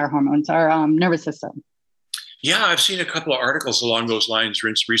not our hormones, our nervous system. Yeah, I've seen a couple of articles along those lines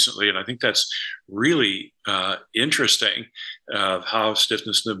recently, and I think that's really interesting how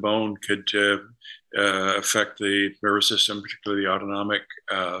stiffness in the bone could affect the nervous system, particularly the autonomic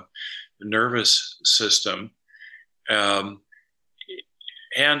nervous system.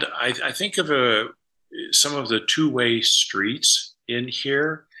 And I think of some of the two-way streets in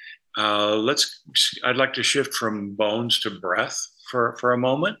here. I'd like to shift from bones to breath for a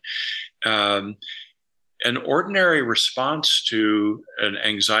moment. An ordinary response to an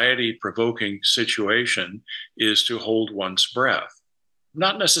anxiety-provoking situation is to hold one's breath.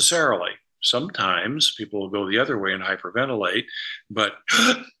 Not necessarily. Sometimes people will go the other way and hyperventilate, but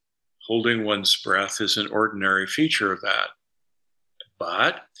holding one's breath is an ordinary feature of that.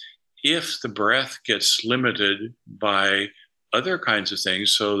 But if the breath gets limited by other kinds of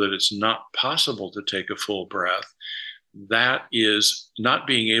things so that it's not possible to take a full breath, that is not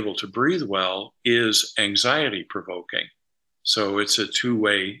being able to breathe well is anxiety provoking. So it's a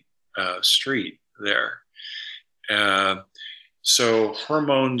two-way street there. So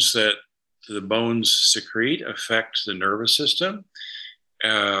hormones that the bones secrete affect the nervous system,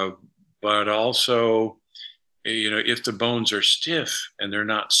 but also, if the bones are stiff and they're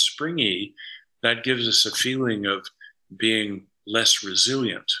not springy, that gives us a feeling of being less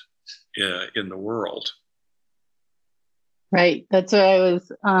resilient in the world. Right. That's what I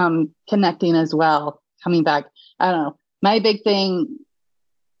was connecting as well. Coming back, I don't know. My big thing,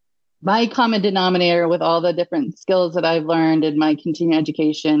 my common denominator with all the different skills that I've learned in my continuing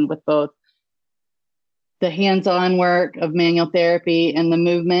education, with both the hands-on work of manual therapy and the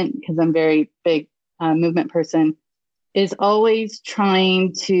movement, because I'm very big movement person, is always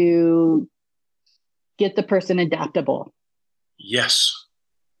trying to get the person adaptable. Yes.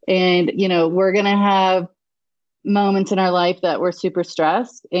 And, we're going to have moments in our life that we're super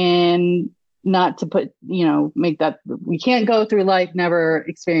stressed, and not to put, make that, we can't go through life never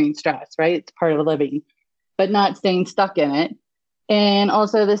experiencing stress, right? It's part of living, but not staying stuck in it. And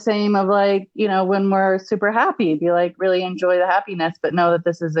also the same of when we're super happy, be really enjoy the happiness, but know that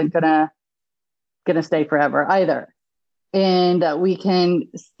this isn't gonna stay forever either. And that we can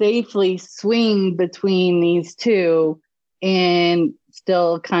safely swing between these two and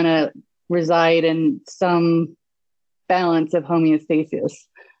still kind of reside in some balance of homeostasis.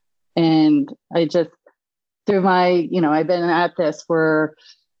 And I just, through my, I've been at this for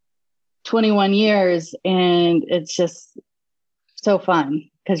 21 years, and it's just so fun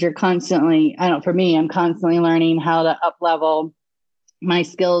because you're constantly, for me, I'm constantly learning how to up level my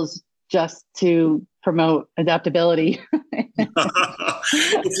skills just to promote adaptability.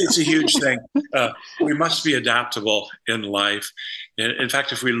 It's a huge thing. We must be adaptable in life. In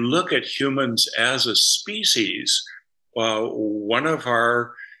fact, if we look at humans as a species, one of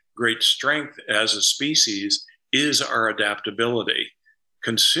our great strength as a species is our adaptability.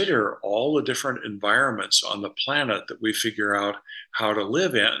 Consider all the different environments on the planet that we figure out how to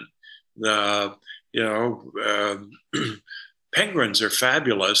live in. Penguins are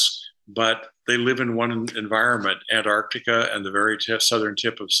fabulous, but they live in one environment, Antarctica and the very southern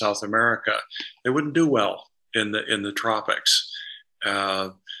tip of South America. They wouldn't do well in the tropics.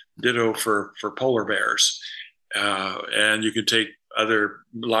 Ditto for polar bears. And you can take a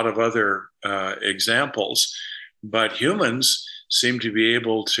lot of other examples, but humans seem to be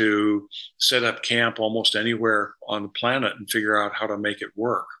able to set up camp almost anywhere on the planet and figure out how to make it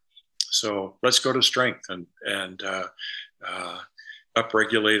work. So let's go to strength and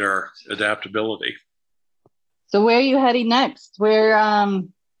upregulate our adaptability. So where are you heading next? Where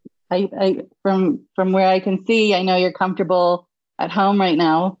from where I can see, I know you're comfortable at home right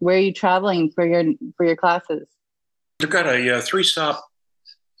now. Where are you traveling for your classes? I've got a 3-stop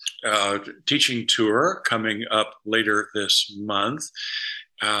teaching tour coming up later this month.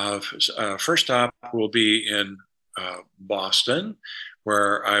 First stop will be in Boston,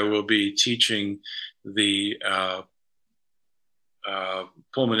 where I will be teaching the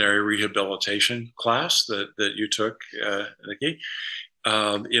pulmonary rehabilitation class that you took, Nikki,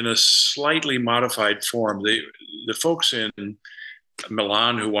 in a slightly modified form. The folks in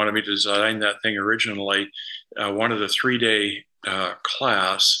Milan who wanted me to design that thing originally wanted a 3-day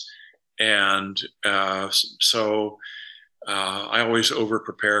class, and so I always over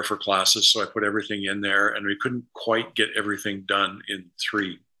prepare for classes, so I put everything in there, and we couldn't quite get everything done in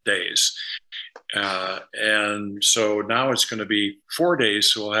 3 days. And so now it's going to be 4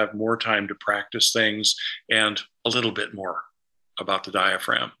 days, so we'll have more time to practice things and a little bit more about the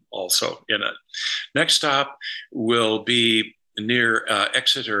diaphragm also in it. Next stop will be near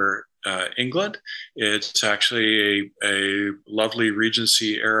Exeter, England. It's actually a lovely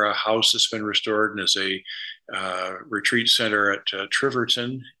Regency era house that's been restored and is a retreat center at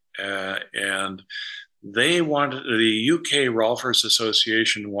Triverton, and they wanted, the UK Rolfers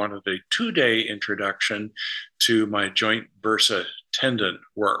Association wanted a 2-day introduction to my joint bursa tendon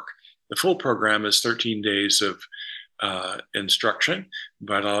work. The full program is 13 days of instruction,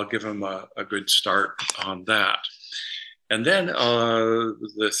 but I'll give them a good start on that. And then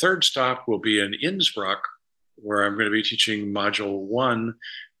the third stop will be in Innsbruck, where I'm going to be teaching Module 1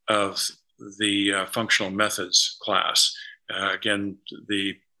 of the Functional Methods class. Again,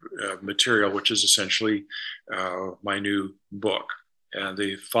 the material, which is essentially my new book. And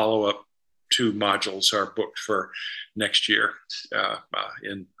the follow-up 2 modules are booked for next year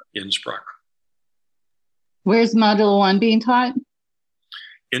in Innsbruck. Where's Module 1 being taught?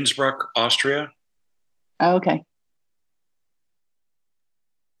 Innsbruck, Austria. Oh, okay.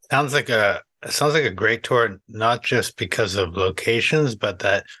 Sounds like a great tour, not just because of locations, but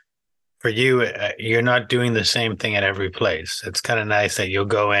that for you, you're not doing the same thing at every place. It's kind of nice that you'll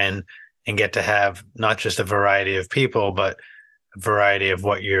go in and get to have not just a variety of people, but a variety of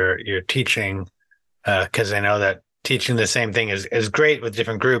what you're teaching. Because I know that teaching the same thing is great with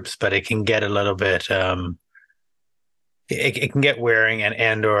different groups, but it can get a little bit it can get wearing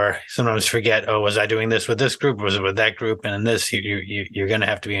and or sometimes forget, oh, was I doing this with this group? Was it with that group? And in this, you're going to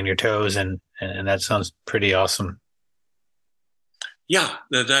have to be on your toes, and that sounds pretty awesome. Yeah,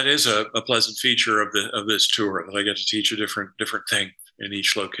 that is a pleasant feature of this tour, that I get to teach a different thing in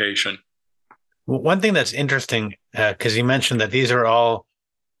each location. One thing that's interesting, because you mentioned that these are all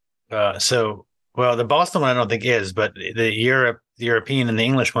the Boston one I don't think is, but the European and the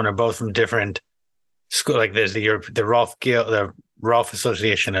English one are both from different school. Like there's the Rolf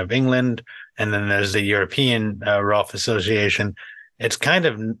Association of England, and then there's the European Rolf Association. It's kind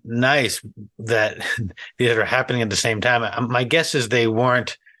of nice that these are happening at the same time. My guess is there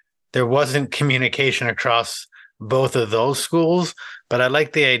wasn't communication across both of those schools, but I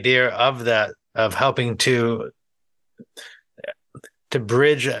like the idea of that, of helping to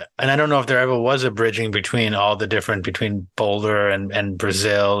bridge. And I don't know if there ever was a bridging between between Boulder and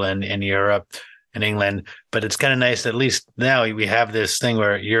Brazil and Europe and England, but it's kind of nice that at least now we have this thing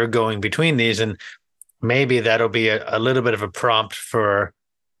where you're going between these, and maybe that'll be a little bit of a prompt for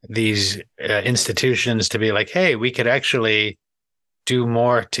these institutions to be like, hey, we could actually do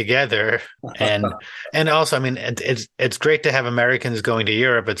more together. And also, I mean, it's great to have Americans going to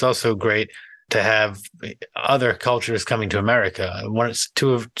Europe. It's also great to have other cultures coming to America.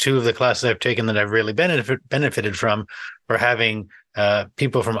 Two of the classes I've taken that I've really benefited from are having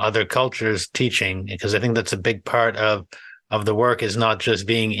people from other cultures teaching, because I think that's a big part of the work, is not just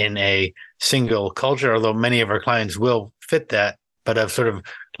being in a single culture, although many of our clients will fit that, but of sort of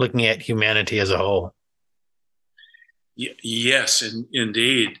looking at humanity as a whole. Yes,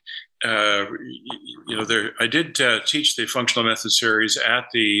 indeed. I did teach the functional method series at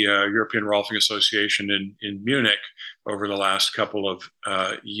the European Rolfing Association in Munich over the last couple of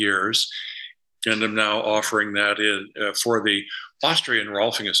years, and I'm now offering that for the Austrian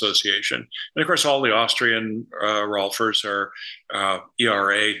Rolfing Association. And of course, all the Austrian Rolfers are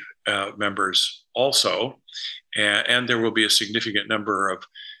ERA members also, and there will be a significant number of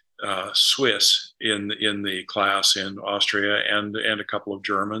Swiss in the class in Austria, and a couple of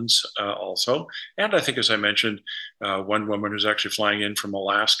Germans also. And I think, as I mentioned, one woman who's actually flying in from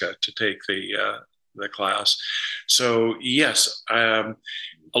Alaska to take the class. So yes,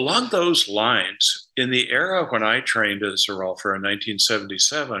 along those lines, in the era when I trained as a Rolfer in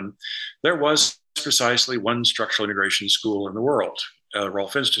 1977, there was precisely one structural integration school in the world,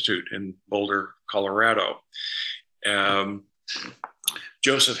 Rolf Institute in Boulder, Colorado.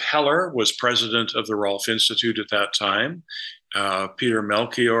 Joseph Heller was president of the Rolf Institute at that time. Peter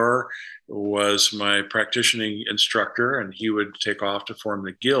Melchior was my practicing instructor, and he would take off to form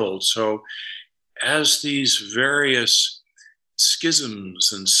the guild. So as these various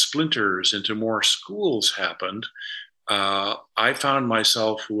schisms and splinters into more schools happened, I found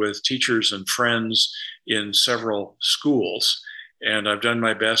myself with teachers and friends in several schools. And I've done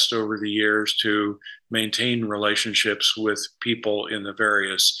my best over the years to maintain relationships with people in the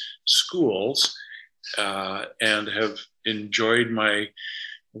various schools, and have enjoyed my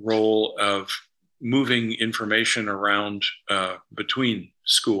role of moving information around between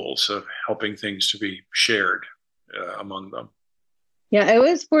schools, of helping things to be shared among them. Yeah, I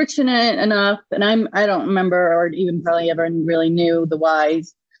was fortunate enough, and I don't remember or even probably ever really knew the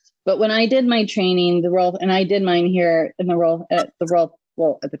whys, but when I did my training, and I did mine here in at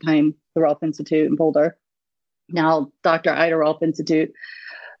the time, the Rolf Institute in Boulder, now Dr. Ida Rolf Institute.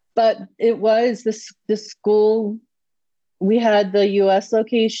 But it was the school. We had the US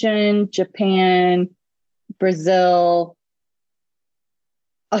location, Japan, Brazil,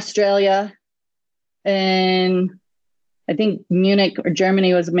 Australia, and I think Munich or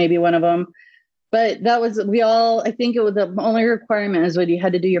Germany was maybe one of them. But I think it was the only requirement is when you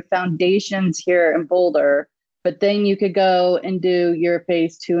had to do your foundations here in Boulder, but then you could go and do your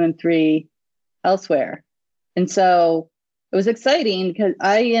phase 2 and 3 elsewhere. And so it was exciting because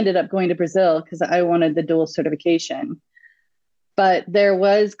I ended up going to Brazil because I wanted the dual certification. But there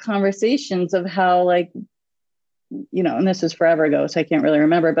was conversations of how, like, and this was forever ago, so I can't really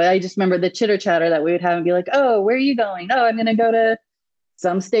remember, but I just remember the chitter chatter that we would have and be like, oh, where are you going? Oh, I'm going to go to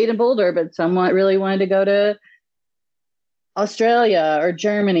some state in Boulder, but someone really wanted to go to Australia or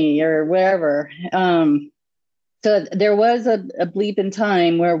Germany or wherever. So there was a bleep in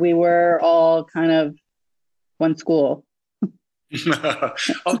time where we were all kind of one school.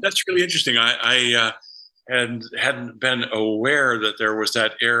 Oh, that's really interesting. I hadn't been aware that there was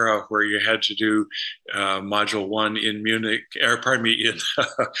that era where you had to do module 1 in Munich, in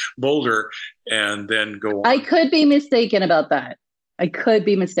Boulder, and then go on. I could be mistaken about that. I could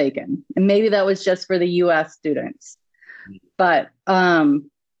be mistaken. And maybe that was just for the US students. But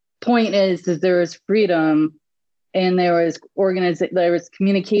point is there was freedom, and there was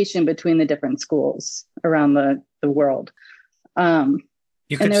communication between the different schools around the world. And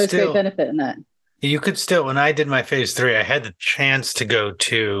there was great benefit in that. You could still, when I did my phase 3, I had the chance to go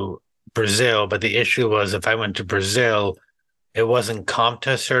to Brazil, but the issue was if I went to Brazil, it wasn't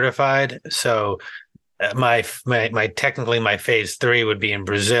CompTIA certified. So my technically my phase 3 would be in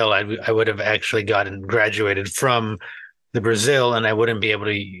Brazil. I would have actually graduated from the Brazil, and I wouldn't be able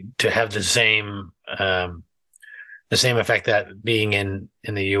to have the same effect that being in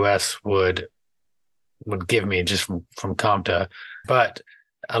the US would give me just from CompTIA. But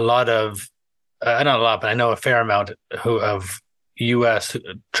a lot of not a lot, but I know a fair amount of U.S.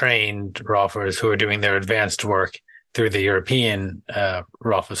 trained Rolfers who are doing their advanced work through the European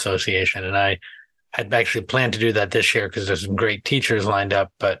Rolf Association. And I had actually planned to do that this year because there's some great teachers lined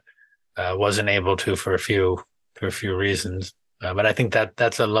up, but wasn't able to for a few reasons. But I think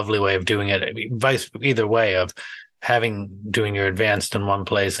that's a lovely way of doing it. Either way of doing your advanced in one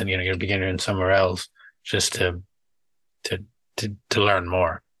place and your beginner in somewhere else, just to learn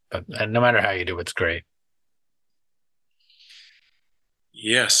more. But no matter how you do, it's great.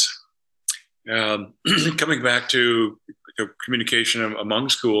 Yes. Coming back to communication among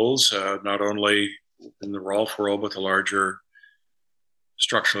schools, not only in the Rolf world, but the larger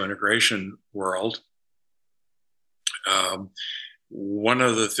structural integration world. One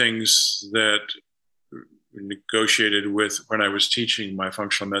of the things that we negotiated with when I was teaching my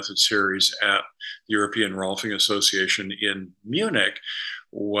functional methods series at the European Rolfing Association in Munich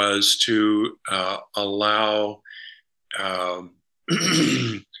was to allow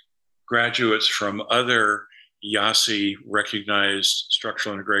graduates from other YASI recognized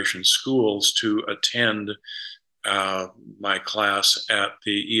structural integration schools to attend my class at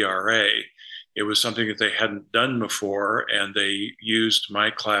the ERA. It was something that they hadn't done before, and they used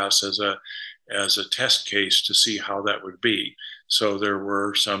my class as a test case to see how that would be. So there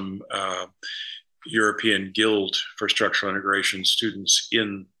were some European Guild for Structural Integration students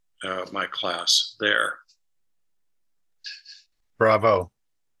in my class there. Bravo.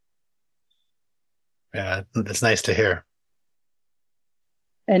 Yeah, that's nice to hear.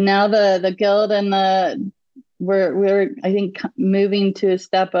 And now the Guild and we're I think moving to a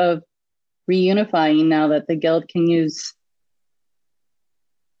step of reunifying now that the Guild can use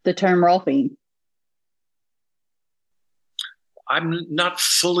the term Rolfing. I'm not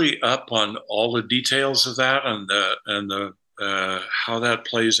fully up on all the details of that and the how that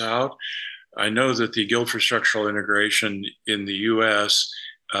plays out. I know that the Guild for Structural Integration in the U.S.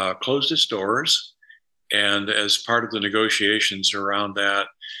 Closed its doors, and as part of the negotiations around that,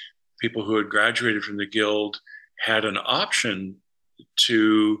 people who had graduated from the Guild had an option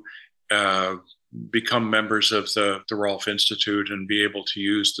to become members of the Rolf Institute and be able to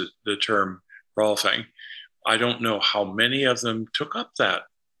use the term Rolfing. I don't know how many of them took up that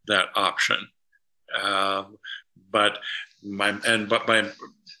option, but my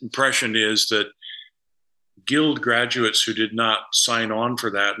impression is that Guild graduates who did not sign on for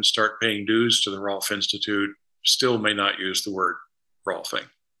that and start paying dues to the Rolf Institute still may not use the word Rolfing.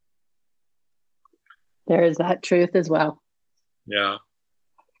 There is that truth as well. Yeah.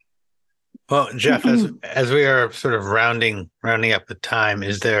 Well, Jeff, as we are sort of rounding up the time,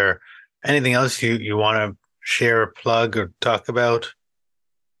 is there anything else you want to share, or plug, or talk about?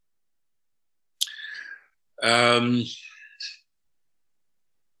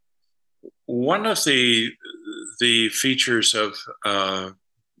 One of the features of the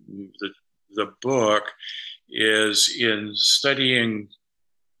book is in studying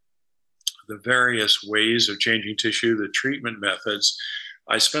the various ways of changing tissue, the treatment methods.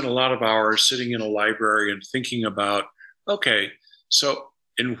 I spent a lot of hours sitting in a library and thinking about, okay, so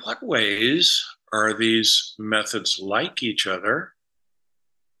in what ways are these methods like each other?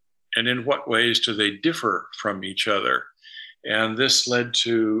 And in what ways do they differ from each other? And this led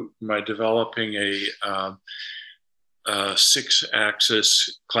to my developing a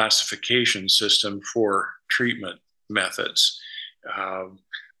 6-axis classification system for treatment methods. How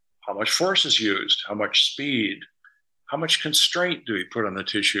much force is used? How much speed? How much constraint do we put on the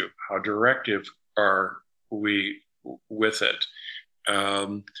tissue? How directive are we with it?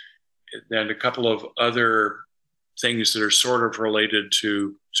 And a couple of other things that are sort of related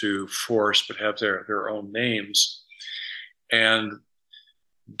to force, but have their own names. And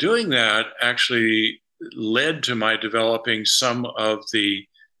doing that actually led to my developing some of the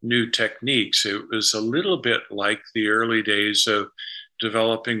new techniques. It was a little bit like the early days of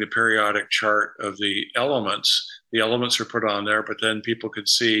developing the periodic chart of the elements. The elements were put on there, but then people could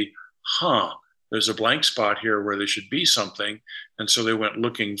see, there's a blank spot here where there should be something. And so they went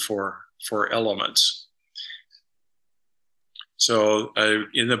looking for elements. So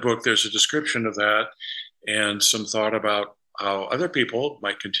in the book, there's a description of that and some thought about how other people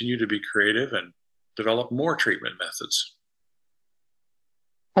might continue to be creative and develop more treatment methods.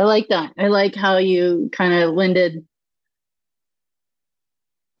 I like that. I like how you kind of lended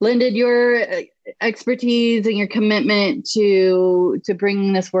your expertise and your commitment to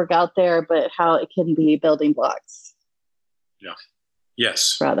bringing this work out there, but how it can be building blocks. Yeah.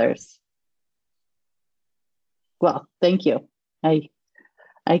 Yes. For others. Well, thank you. I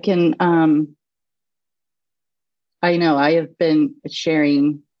can, I know I have been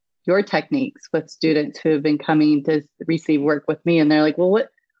sharing your techniques with students who have been coming to receive work with me, and they're like, well,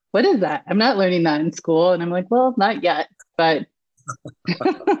 what is that? I'm not learning that in school. And I'm like, well, not yet, but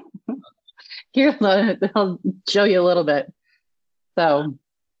here, I'll show you a little bit. So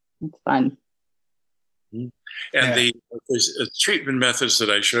it's fun. And the treatment methods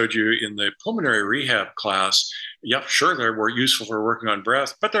that I showed you in the pulmonary rehab class, yep, sure, they were useful for working on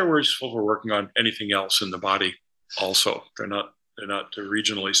breath, but they're useful for working on anything else in the body also. They're not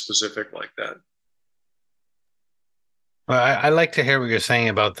regionally specific like that. Well, I like to hear what you're saying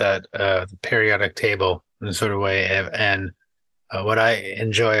about that the periodic table. sort of way. And what I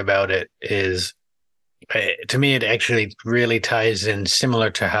enjoy about it is, to me, it actually really ties in similar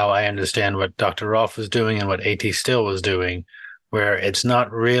to how I understand what Dr. Rolfe was doing and what A.T. Still was doing, where it's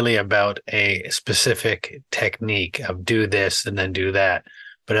not really about a specific technique of do this and then do that,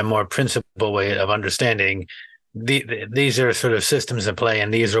 but a more principled way of understanding these are sort of systems at play,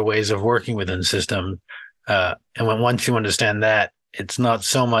 and these are ways of working within system. Once you understand that, it's not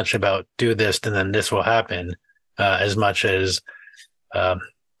so much about do this and then this will happen, as much as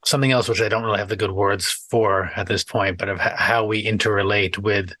something else, which I don't really have the good words for at this point, but of how we interrelate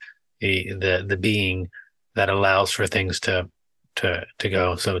with the being that allows for things to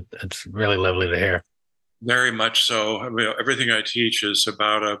go. So it's really lovely to hear. Very much so. I mean, everything I teach is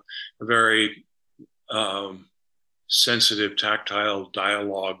about a very sensitive, tactile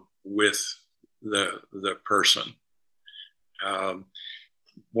dialogue with the person.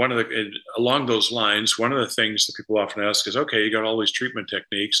 Along those lines, one of the things that people often ask is, okay, you got all these treatment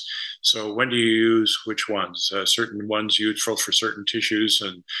techniques. So when do you use which ones? Certain ones useful for certain tissues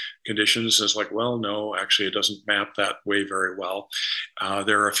and conditions. It's like, well, no, actually, it doesn't map that way very well.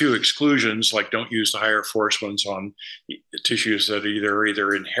 There are a few exclusions, like don't use the higher force ones on tissues that are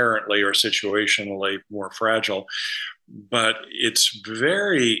either inherently or situationally more fragile. But it's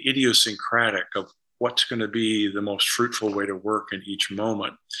very idiosyncratic of what's going to be the most fruitful way to work in each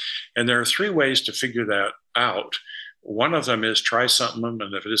moment. And there are three ways to figure that out. One of them is try something,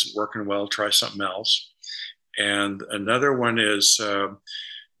 and if it isn't working well, try something else. And another one is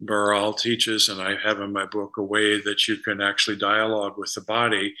Burrell teaches, and I have in my book, a way that you can actually dialogue with the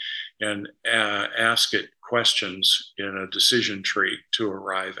body and ask it questions in a decision tree to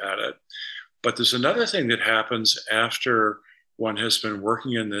arrive at it. But there's another thing that happens after one has been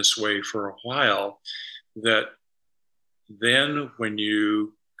working in this way for a while, that then when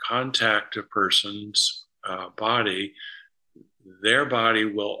you contact a person's body, their body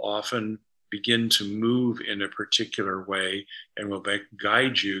will often begin to move in a particular way and will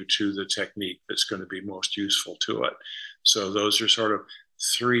guide you to the technique that's going to be most useful to it. So those are sort of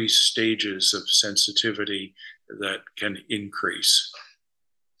three stages of sensitivity that can increase.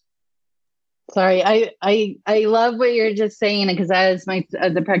 Sorry, I love what you're just saying, because as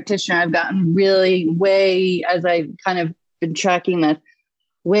a practitioner, I've gotten really as I've kind of been tracking this,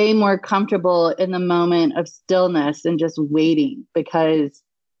 way more comfortable in the moment of stillness and just waiting, because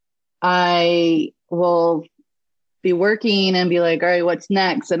I will be working and be like, all right, what's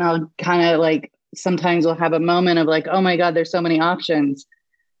next? And I'll kind of like, sometimes we'll have a moment of like, oh my God, there's so many options.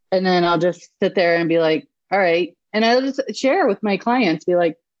 And then I'll just sit there and be like, all right. And I'll just share with my clients, be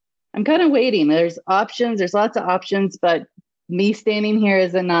like, I'm kind of waiting. There's options. There's lots of options, but me standing here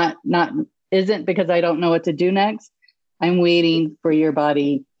isn't because I don't know what to do next. I'm waiting for your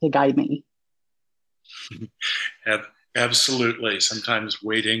body to guide me. Absolutely. Sometimes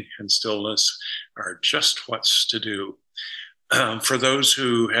waiting and stillness are just what's to do. For those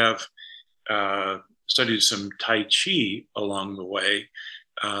who have studied some Tai Chi along the way,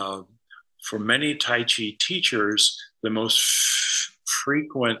 for many Tai Chi teachers, the most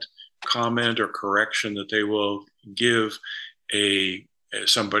frequent comment or correction that they will give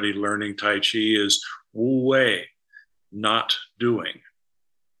somebody learning Tai Chi is Wu Wei, not doing.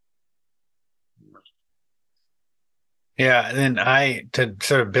 Yeah, and then to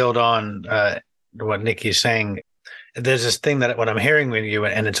sort of build on what Nikki's saying, there's this thing that when I'm hearing with you,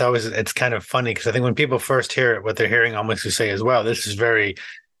 and it's kind of funny, because I think when people first hear it, what they're hearing almost to say is, wow, this is very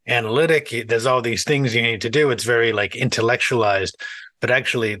analytic. There's all these things you need to do. It's very like intellectualized. But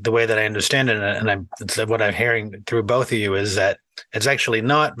actually, the way that I understand it, and what I'm hearing through both of you, is that it's actually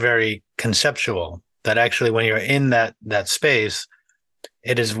not very conceptual. That actually, when you're in that space,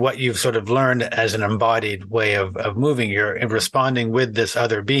 it is what you've sort of learned as an embodied way of moving. You're responding with this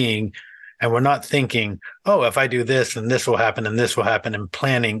other being, and we're not thinking, oh, if I do this, then this will happen, and this will happen, and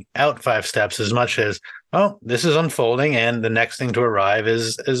planning out 5 steps, as much as, oh, this is unfolding, and the next thing to arrive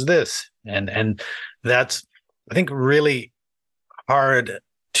is this, and that's, I think, really hard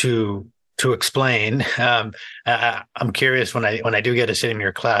to explain. I'm curious when I do get to sit in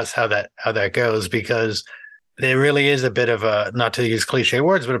your class how that goes, because there really is a bit of a, not to use cliche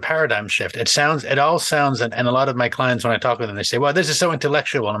words, but a paradigm shift. It all sounds, and a lot of my clients, when I talk with them, they say, well, this is so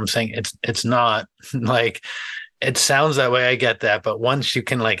intellectual. And I'm saying it's not. Like, it sounds that way. I get that. But once you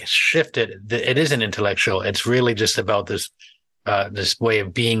can like shift it, it isn't intellectual. It's really just about this way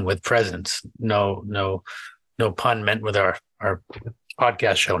of being with presence. No pun meant with our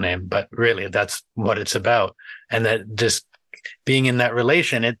podcast show name, but really that's what it's about. And that just being in that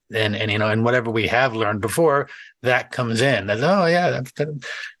relation, and whatever we have learned before, that comes in. As, oh yeah,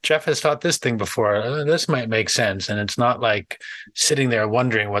 Jeff has taught this thing before. This might make sense, and it's not like sitting there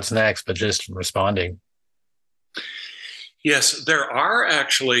wondering what's next, but just responding. Yes, there are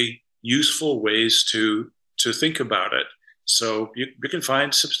actually useful ways to think about it. So you can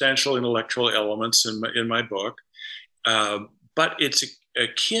find substantial intellectual elements in my book, but it's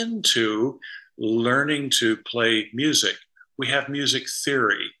akin to learning to play music. We have music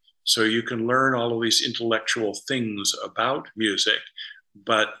theory, so you can learn all of these intellectual things about music,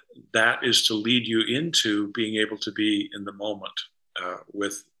 but that is to lead you into being able to be in the moment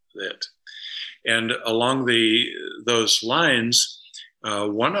with it. And along those lines,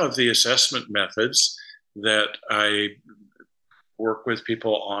 one of the assessment methods that I work with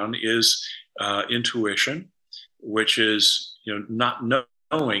people on is intuition, which is not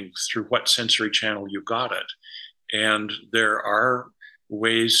knowing through what sensory channel you got it. And there are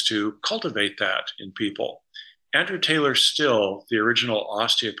ways to cultivate that in people. Andrew Taylor Still, the original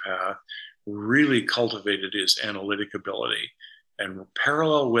osteopath, really cultivated his analytic ability, and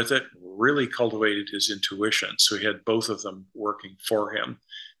parallel with it, really cultivated his intuition. So he had both of them working for him.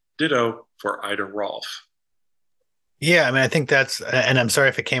 Ditto for Ida Rolf. Yeah, I mean, I think that's, and I'm sorry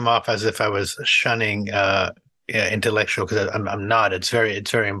if it came off as if I was shunning intellectual, because I'm not. It's very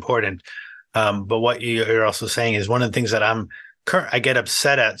important. But what you're also saying is one of the things that I get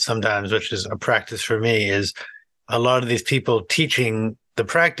upset at sometimes, which is a practice for me, is a lot of these people teaching the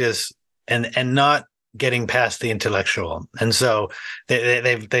practice and not getting past the intellectual. And so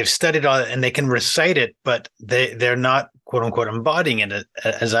they've studied all and they can recite it, but they're not quote unquote embodying it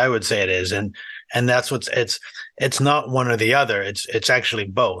as I would say it is. And that's it's not one or the other. It's actually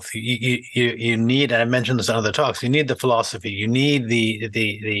both. You need, and I mentioned this in other talks, you need the philosophy, you need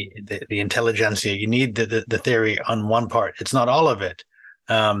the intelligentsia, you need the theory on one part. It's not all of it.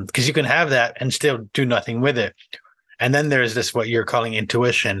 Because you can have that and still do nothing with it. And then there's this, what you're calling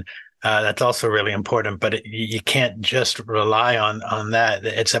intuition. That's also really important, but you can't just rely on that.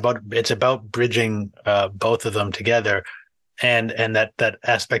 It's about bridging both of them together, and that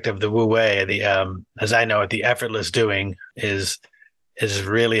aspect of the Wu Wei, as I know it, the effortless doing is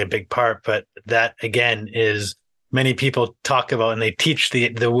really a big part. But that again is many people talk about and they teach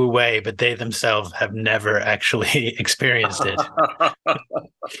the Wu Wei, but they themselves have never actually experienced it.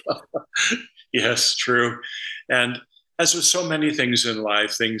 Yes, true, and as with so many things in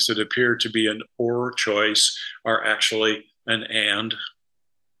life, things that appear to be an or choice are actually an and.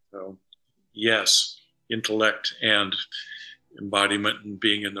 So, yes, intellect and embodiment and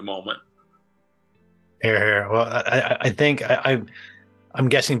being in the moment. Here. Well, I think I'm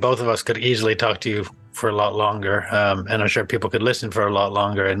guessing both of us could easily talk to you for a lot longer, and I'm sure people could listen for a lot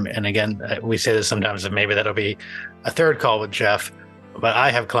longer. And again, we say this sometimes, that maybe that'll be a third call with Jeff. But I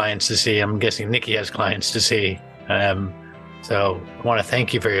have clients to see. I'm guessing Nikki has clients to see. So I want to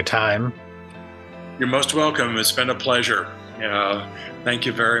thank you for your time. You're most welcome. It's been a pleasure. Thank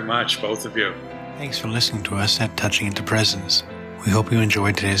you very much, both of you. Thanks for listening to us at Touching Into Presence. We hope you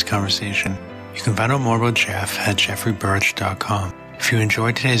enjoyed today's conversation. You can find out more about Jeff at jeffreyburch.com. If you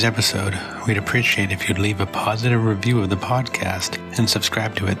enjoyed today's episode, we'd appreciate if you'd leave a positive review of the podcast and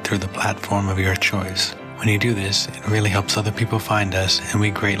subscribe to it through the platform of your choice. When you do this, it really helps other people find us, and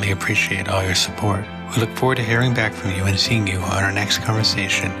we greatly appreciate all your support. We look forward to hearing back from you and seeing you on our next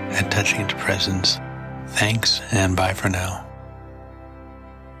conversation at Touching Into Presence. Thanks, and bye for now.